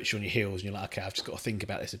kind of puts you on your heels and you're like, okay, I've just got to think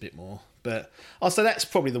about this a bit more. But I'll say that's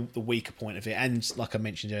probably the weaker point of it. And like I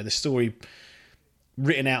mentioned, the story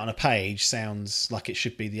written out on a page sounds like it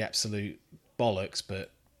should be the absolute bollocks,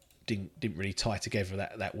 but didn't really tie together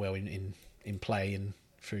that well in play and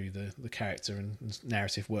through the character and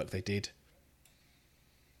narrative work they did.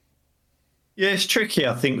 Yeah, it's tricky,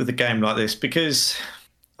 I think, with a game like this, because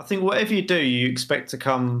I think whatever you do, you expect to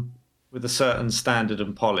come with a certain standard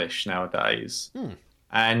and polish nowadays.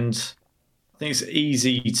 And I think it's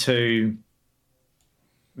easy to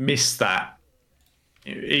miss that,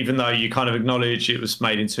 even though you kind of acknowledge it was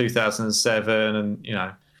made in 2007 and,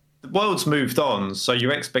 the world's moved on. So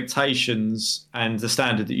your expectations and the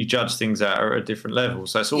standard that you judge things at are at a different level.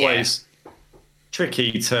 So it's always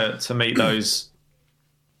tricky to meet those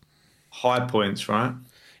high points, right?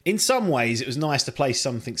 In some ways, it was nice to play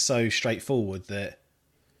something so straightforward that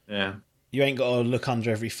you ain't got to look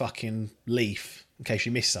under every fucking leaf in case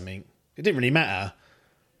you miss something. It didn't really matter.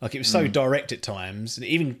 Like, it was so direct at times, and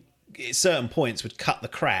even at certain points would cut the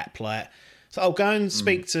crap. Like, so I'll go and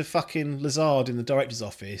speak to fucking Lazard in the director's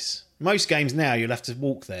office. Most games now, you'll have to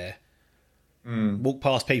walk there. Walk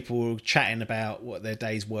past people chatting about what their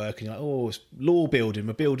day's work, and you're like, oh, it's lore building,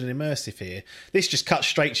 we're building immersive here. This just cuts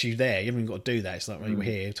straight to you there. You haven't even got to do that. It's like, we're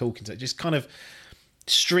here talking to it. Just kind of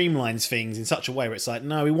streamlines things in such a way where it's like,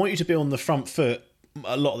 no, we want you to be on the front foot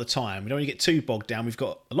a lot of the time. We don't want you to get too bogged down. We've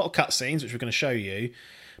got a lot of cutscenes, which we're going to show you,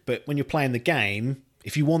 but when you're playing the game,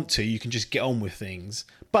 if you want to, you can just get on with things.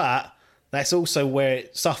 But that's also where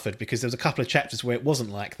it suffered, because there was a couple of chapters where it wasn't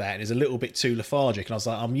like that, and it was a little bit too lethargic, and I was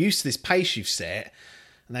like, I'm used to this pace you've set,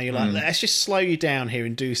 and now you're like, let's just slow you down here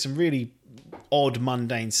and do some really odd,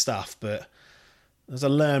 mundane stuff. But as I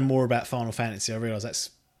learn more about Final Fantasy, I realise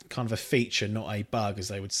that's kind of a feature, not a bug, as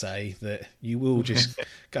they would say, that you will just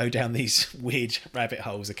go down these weird rabbit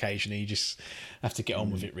holes occasionally. You just have to get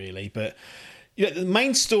on with it, really. But the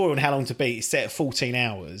main story on How Long to Beat is set at 14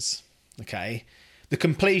 hours, okay? The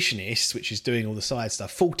Completionist, which is doing all the side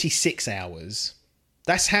stuff, 46 hours.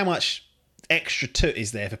 That's how much extra toot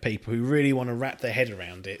is there for people who really want to wrap their head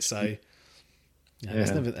around it. So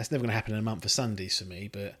that's never going to happen in a month of Sundays for me,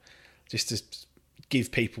 but just to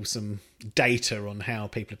give people some data on how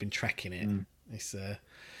people have been tracking it. It's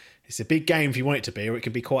a big game if you want it to be, or it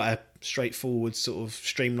can be quite a straightforward sort of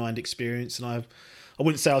streamlined experience. And I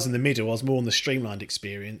wouldn't say I was in the middle. I was more on the streamlined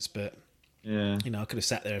experience, but I could have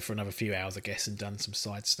sat there for another few hours, I guess, and done some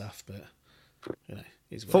side stuff. But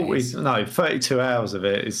it's what it is. 32 hours of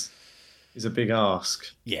it is a big ask.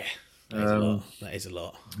 Yeah, that is a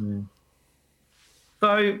lot.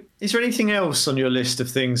 So, is there anything else on your list of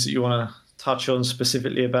things that you want to touch on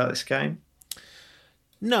specifically about this game?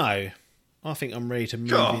 No, I think I'm ready to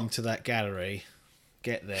move into that gallery.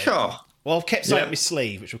 Get there. Sure. Well, I've kept something up my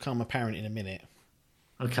sleeve, which will come apparent in a minute.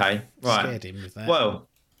 Okay, right. Scared him with that. Well,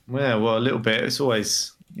 a little bit. It's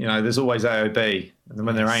always, there's always AOB, and then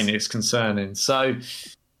when there ain't, it's concerning. So,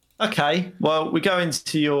 okay, well, we go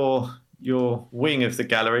into your wing of the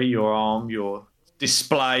gallery, your arm, your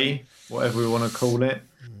display, whatever we want to call it.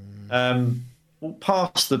 We'll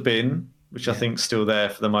pass the bin, which I think is still there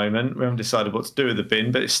for the moment. We haven't decided what to do with the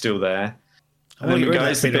bin, but it's still there. And then we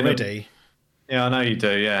go to the bin already. Yeah, I know you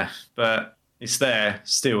do, yeah. But it's there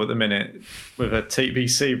still at the minute with a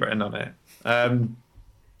TBC written on it.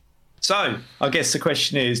 So I guess the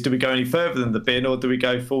question is, do we go any further than the bin, or do we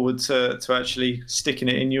go forward to actually sticking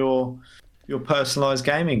it in your personalised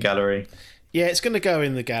gaming gallery? Yeah, it's going to go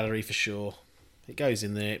in the gallery for sure. It goes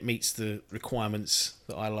in there. It meets the requirements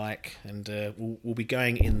that I like, and we'll be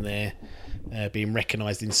going in there, being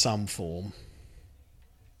recognised in some form.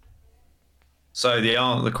 So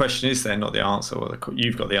the question is then not the answer. Well,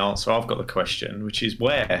 you've got the answer. I've got the question, which is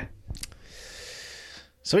where.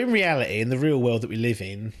 So in reality, in the real world that we live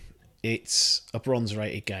in, it's a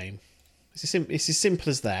bronze-rated game. It's as simple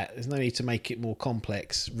as that. There's no need to make it more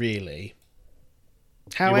complex, really.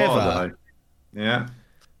 However,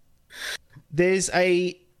 there's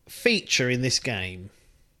a feature in this game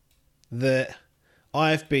that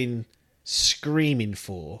I've been screaming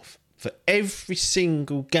for every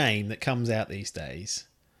single game that comes out these days.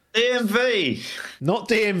 DMV. Not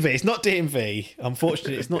DMV. It's not DMV.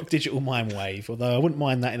 Unfortunately, it's not Digital Mindwave, although I wouldn't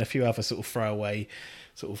mind that in a few other sort of throwaway,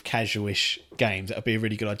 sort of casual-ish games. That would be a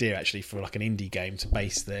really good idea, actually, for like an indie game to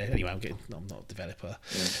base there. Anyway, I'm not a developer.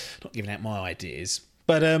 Yeah. Not giving out my ideas.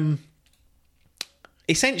 But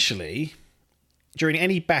essentially, during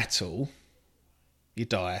any battle, you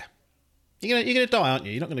die. You're gonna die, aren't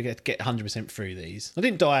you? You're not gonna get 100% through these. I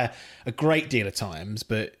didn't die a great deal of times,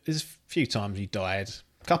 but there's a few times you died,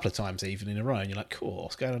 a couple of times even in a row, and you're like, cool,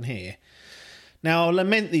 what's going on here? Now, I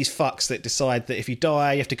lament these fucks that decide that if you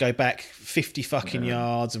die, you have to go back 50 fucking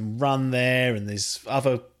yards and run there, and there's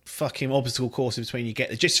other fucking obstacle courses between you get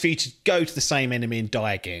there, just for you to go to the same enemy and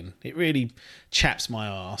die again. It really chaps my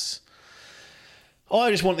arse. I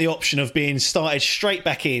just want the option of being started straight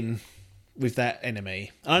back in with that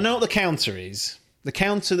enemy. And I know what the counter is. The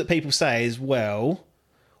counter that people say is, well,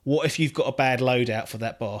 what if you've got a bad loadout for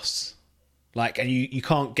that boss? Like, and you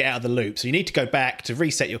can't get out of the loop. So you need to go back to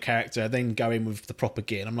reset your character, then go in with the proper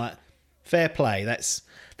gear. And I'm like, fair play.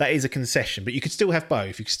 That is a concession. But you could still have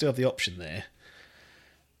both. You could still have the option there.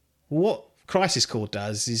 What Crisis Core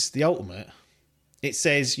does is the ultimate. It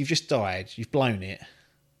says, you've just died. You've blown it.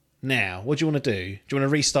 Now, what do you want to do? Do you want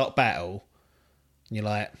to restart battle? And you're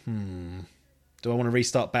like, do I want to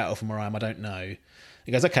restart battle from where I am? I don't know.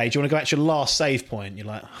 He goes, okay, do you want to go back to your last save point? You're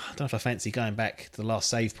like, I don't know if I fancy going back to the last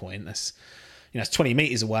save point. That's, it's 20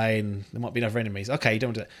 metres away and there might be other enemies. Okay, you don't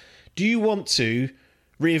want to do that. Do you want to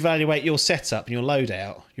reevaluate your setup and your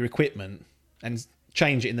loadout, your equipment, and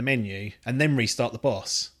change it in the menu and then restart the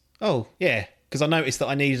boss? Oh, yeah, because I noticed that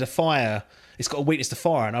I needed a fire. It's got a weakness to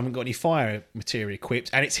fire and I haven't got any fire material equipped,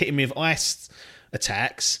 and it's hitting me with ice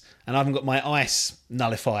attacks and I haven't got my ice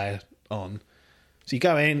nullifier on. So you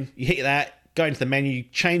go in, you hit that, go into the menu,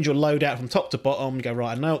 change your loadout from top to bottom, go,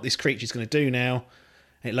 right, I know what this creature's going to do now.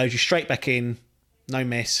 And it loads you straight back in, no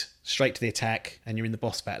mess, straight to the attack, and you're in the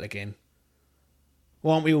boss battle again.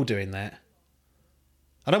 Why aren't we all doing that?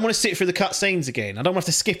 I don't want to sit through the cutscenes again. I don't want to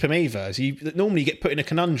have to skip them either. So normally you get put in a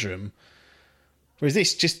conundrum. Whereas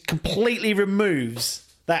this just completely removes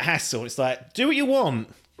that hassle. It's like, do what you want.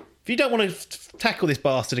 If you don't want to tackle this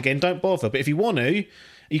bastard again, don't bother. But if you want to,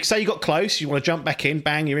 you say you got close, you want to jump back in,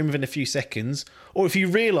 bang, you're in within a few seconds. Or if you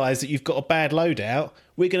realise that you've got a bad loadout,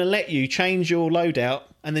 we're going to let you change your loadout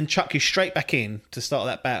and then chuck you straight back in to start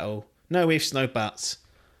that battle. No ifs, no buts.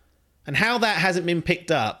 And how that hasn't been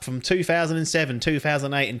picked up from 2007,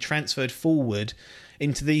 2008 and transferred forward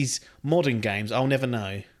into these modern games, I'll never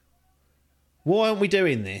know. Why aren't we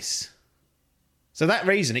doing this? So that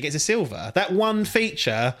reason, it gets a silver. That one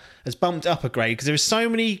feature has bumped up a grade because there are so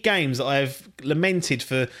many games that I've lamented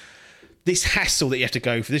for this hassle that you have to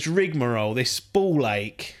go for, this rigmarole, this ball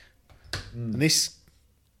ache. And this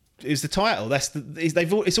is the title.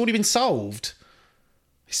 It's already been solved.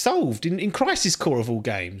 It's solved in Crisis Core of all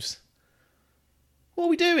games. What are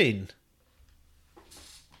we doing?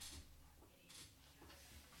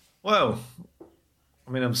 Well,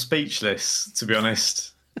 I mean, I'm speechless, to be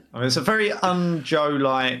honest. I mean, it's a very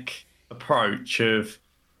un-Joe-like approach of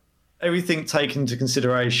everything taken into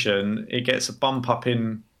consideration. It gets a bump up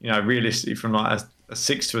in, realistically from like a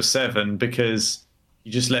 6 to a 7 because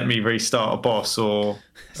you just let me restart a boss or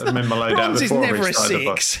amend my loadout before I restart the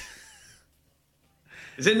boss.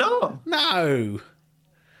 Is it not? No.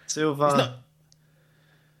 Silver. It's not.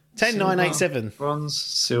 10, silver, 9, 8, 7. Bronze,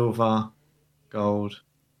 silver, gold.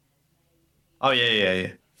 Oh, yeah.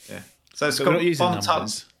 So it's got bumped up.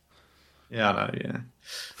 Yeah, I know,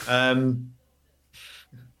 yeah.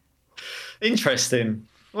 Interesting.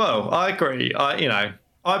 Well, I agree.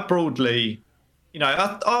 I broadly,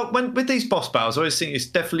 when with these boss battles, I always think it's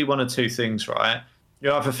definitely one or two things, right?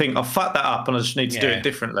 You either think, I'll fuck that up and I just need to do it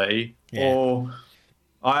differently, or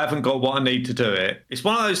I haven't got what I need to do it. It's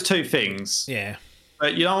one of those two things. Yeah.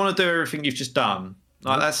 But you don't want to do everything you've just done.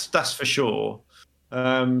 Like, that's for sure.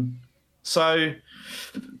 So,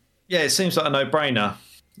 yeah, it seems like a no-brainer.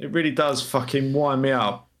 It really does fucking wind me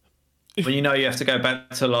up when you have to go back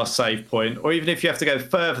to the last save point, or even if you have to go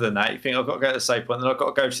further than that, you think, I've got to go to the save point, then I've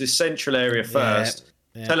got to go to this central area first,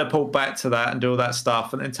 teleport back to that and do all that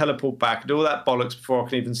stuff, and then teleport back and do all that bollocks before I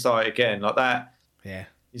can even start it again. Like that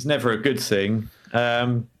is never a good thing.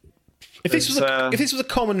 If this was a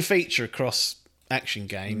common feature across action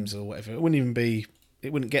games or whatever, it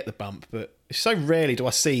wouldn't get the bump, but so rarely do I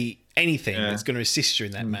see anything that's going to assist you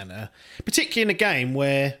in that manner, particularly in a game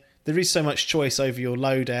where there is so much choice over your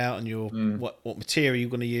loadout and your what material you're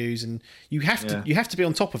going to use, and you have to be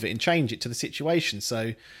on top of it and change it to the situation.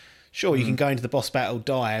 So Sure, you can go into the boss battle,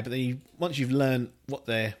 die, but then once you've learned what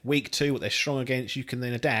they're weak to, what they're strong against, you can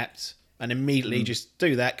then adapt and immediately just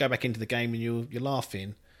do that, go back into the game, and you're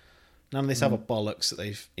laughing. None of this other bollocks that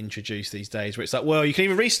they've introduced these days, where it's like, well, you can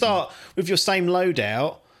either restart with your same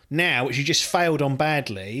loadout now, which you just failed on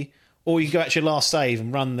badly, or you can go at your last save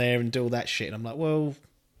and run there and do all that shit. And I'm like, well,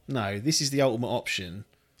 no, this is the ultimate option.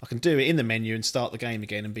 I can do it in the menu and start the game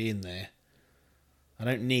again and be in there. I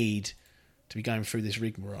don't need to be going through this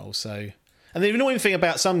rigmarole. So, and the annoying thing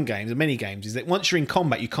about some games, and many games, is that once you're in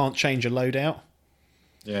combat, you can't change your loadout.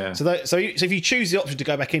 Yeah. So if you choose the option to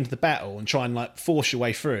go back into the battle and try and like force your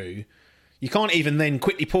way through, you can't even then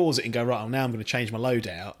quickly pause it and go, right, well, now I'm going to change my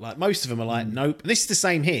loadout. Like, most of them are like, nope. This is the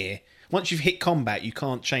same here. Once you've hit combat, you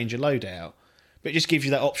can't change your loadout. But it just gives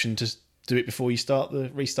you that option to do it before you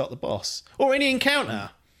restart the boss. Or any encounter.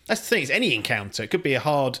 That's the thing, it's any encounter. It could be a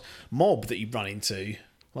hard mob that you run into.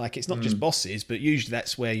 Like, it's not just bosses, but usually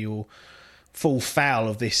that's where you'll fall foul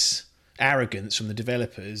of this arrogance from the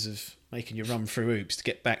developers of making you run through hoops to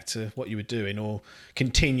get back to what you were doing, or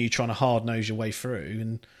continue trying to hard-nose your way through.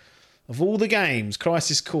 And of all the games,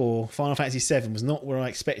 Crisis Core, Final Fantasy VII was not where I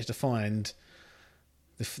expected to find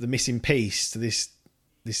the missing piece to this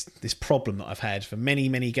problem that I've had for many,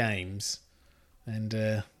 many games.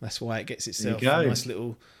 And that's why it gets itself a nice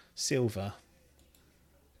little silver.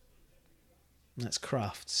 And that's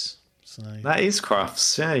Crafts. So that is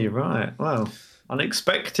Crafts. Yeah, you're right. Well,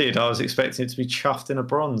 unexpected. I was expecting it to be chuffed in a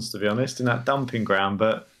bronze, to be honest, in that dumping ground,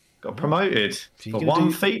 but got promoted for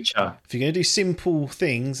one feature. If you're going to do simple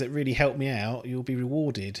things that really help me out, you'll be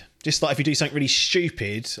rewarded. Just like if you do something really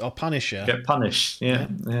stupid, I'll punish you. Get punished. Yeah.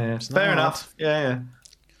 Fair enough. Yeah.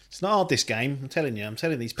 It's not hard, this game. I'm telling you. I'm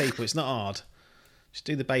telling these people, it's not hard. Just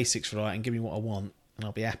do the basics right and give me what I want, and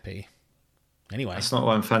I'll be happy. Anyway. That's not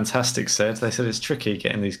what Fantastic said. They said it's tricky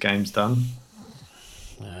getting these games done.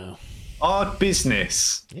 Well, hard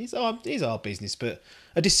business. It is hard business, but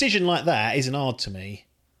a decision like that isn't hard to me.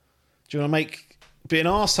 Do you want to be an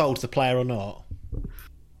arsehole to the player or not?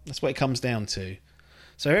 That's what it comes down to.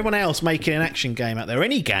 So everyone else making an action game out there,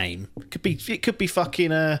 any game, it could be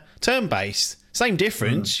fucking turn-based. Same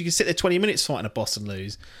difference. You can sit there 20 minutes fighting a boss and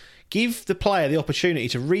lose. Give the player the opportunity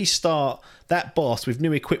to restart that boss with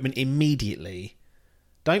new equipment immediately.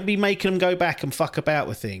 Don't be making them go back and fuck about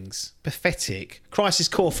with things. Pathetic. Crisis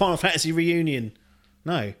Core Final Fantasy Reunion.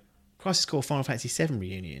 No. Crisis Core Final Fantasy VII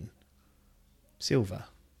Reunion. Silver.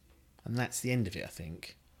 And that's the end of it, I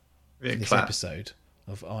think. For this episode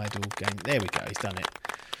of Idle Game. There we go, he's done it.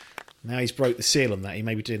 Now he's broke the seal on that. He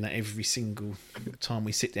may be doing that every single time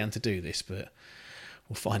we sit down to do this, but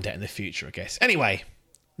we'll find out in the future, I guess. Anyway,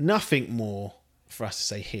 nothing more for us to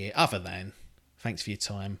say here other than thanks for your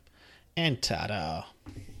time and ta-da.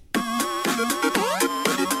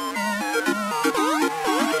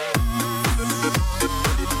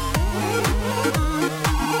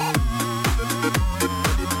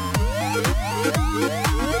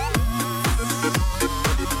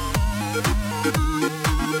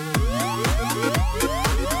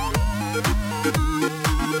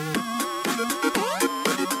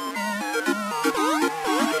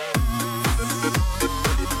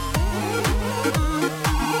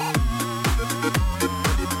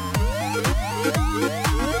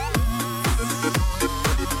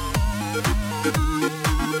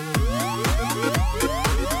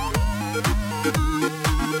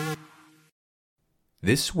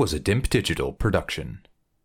 This was a DIMP Digital production.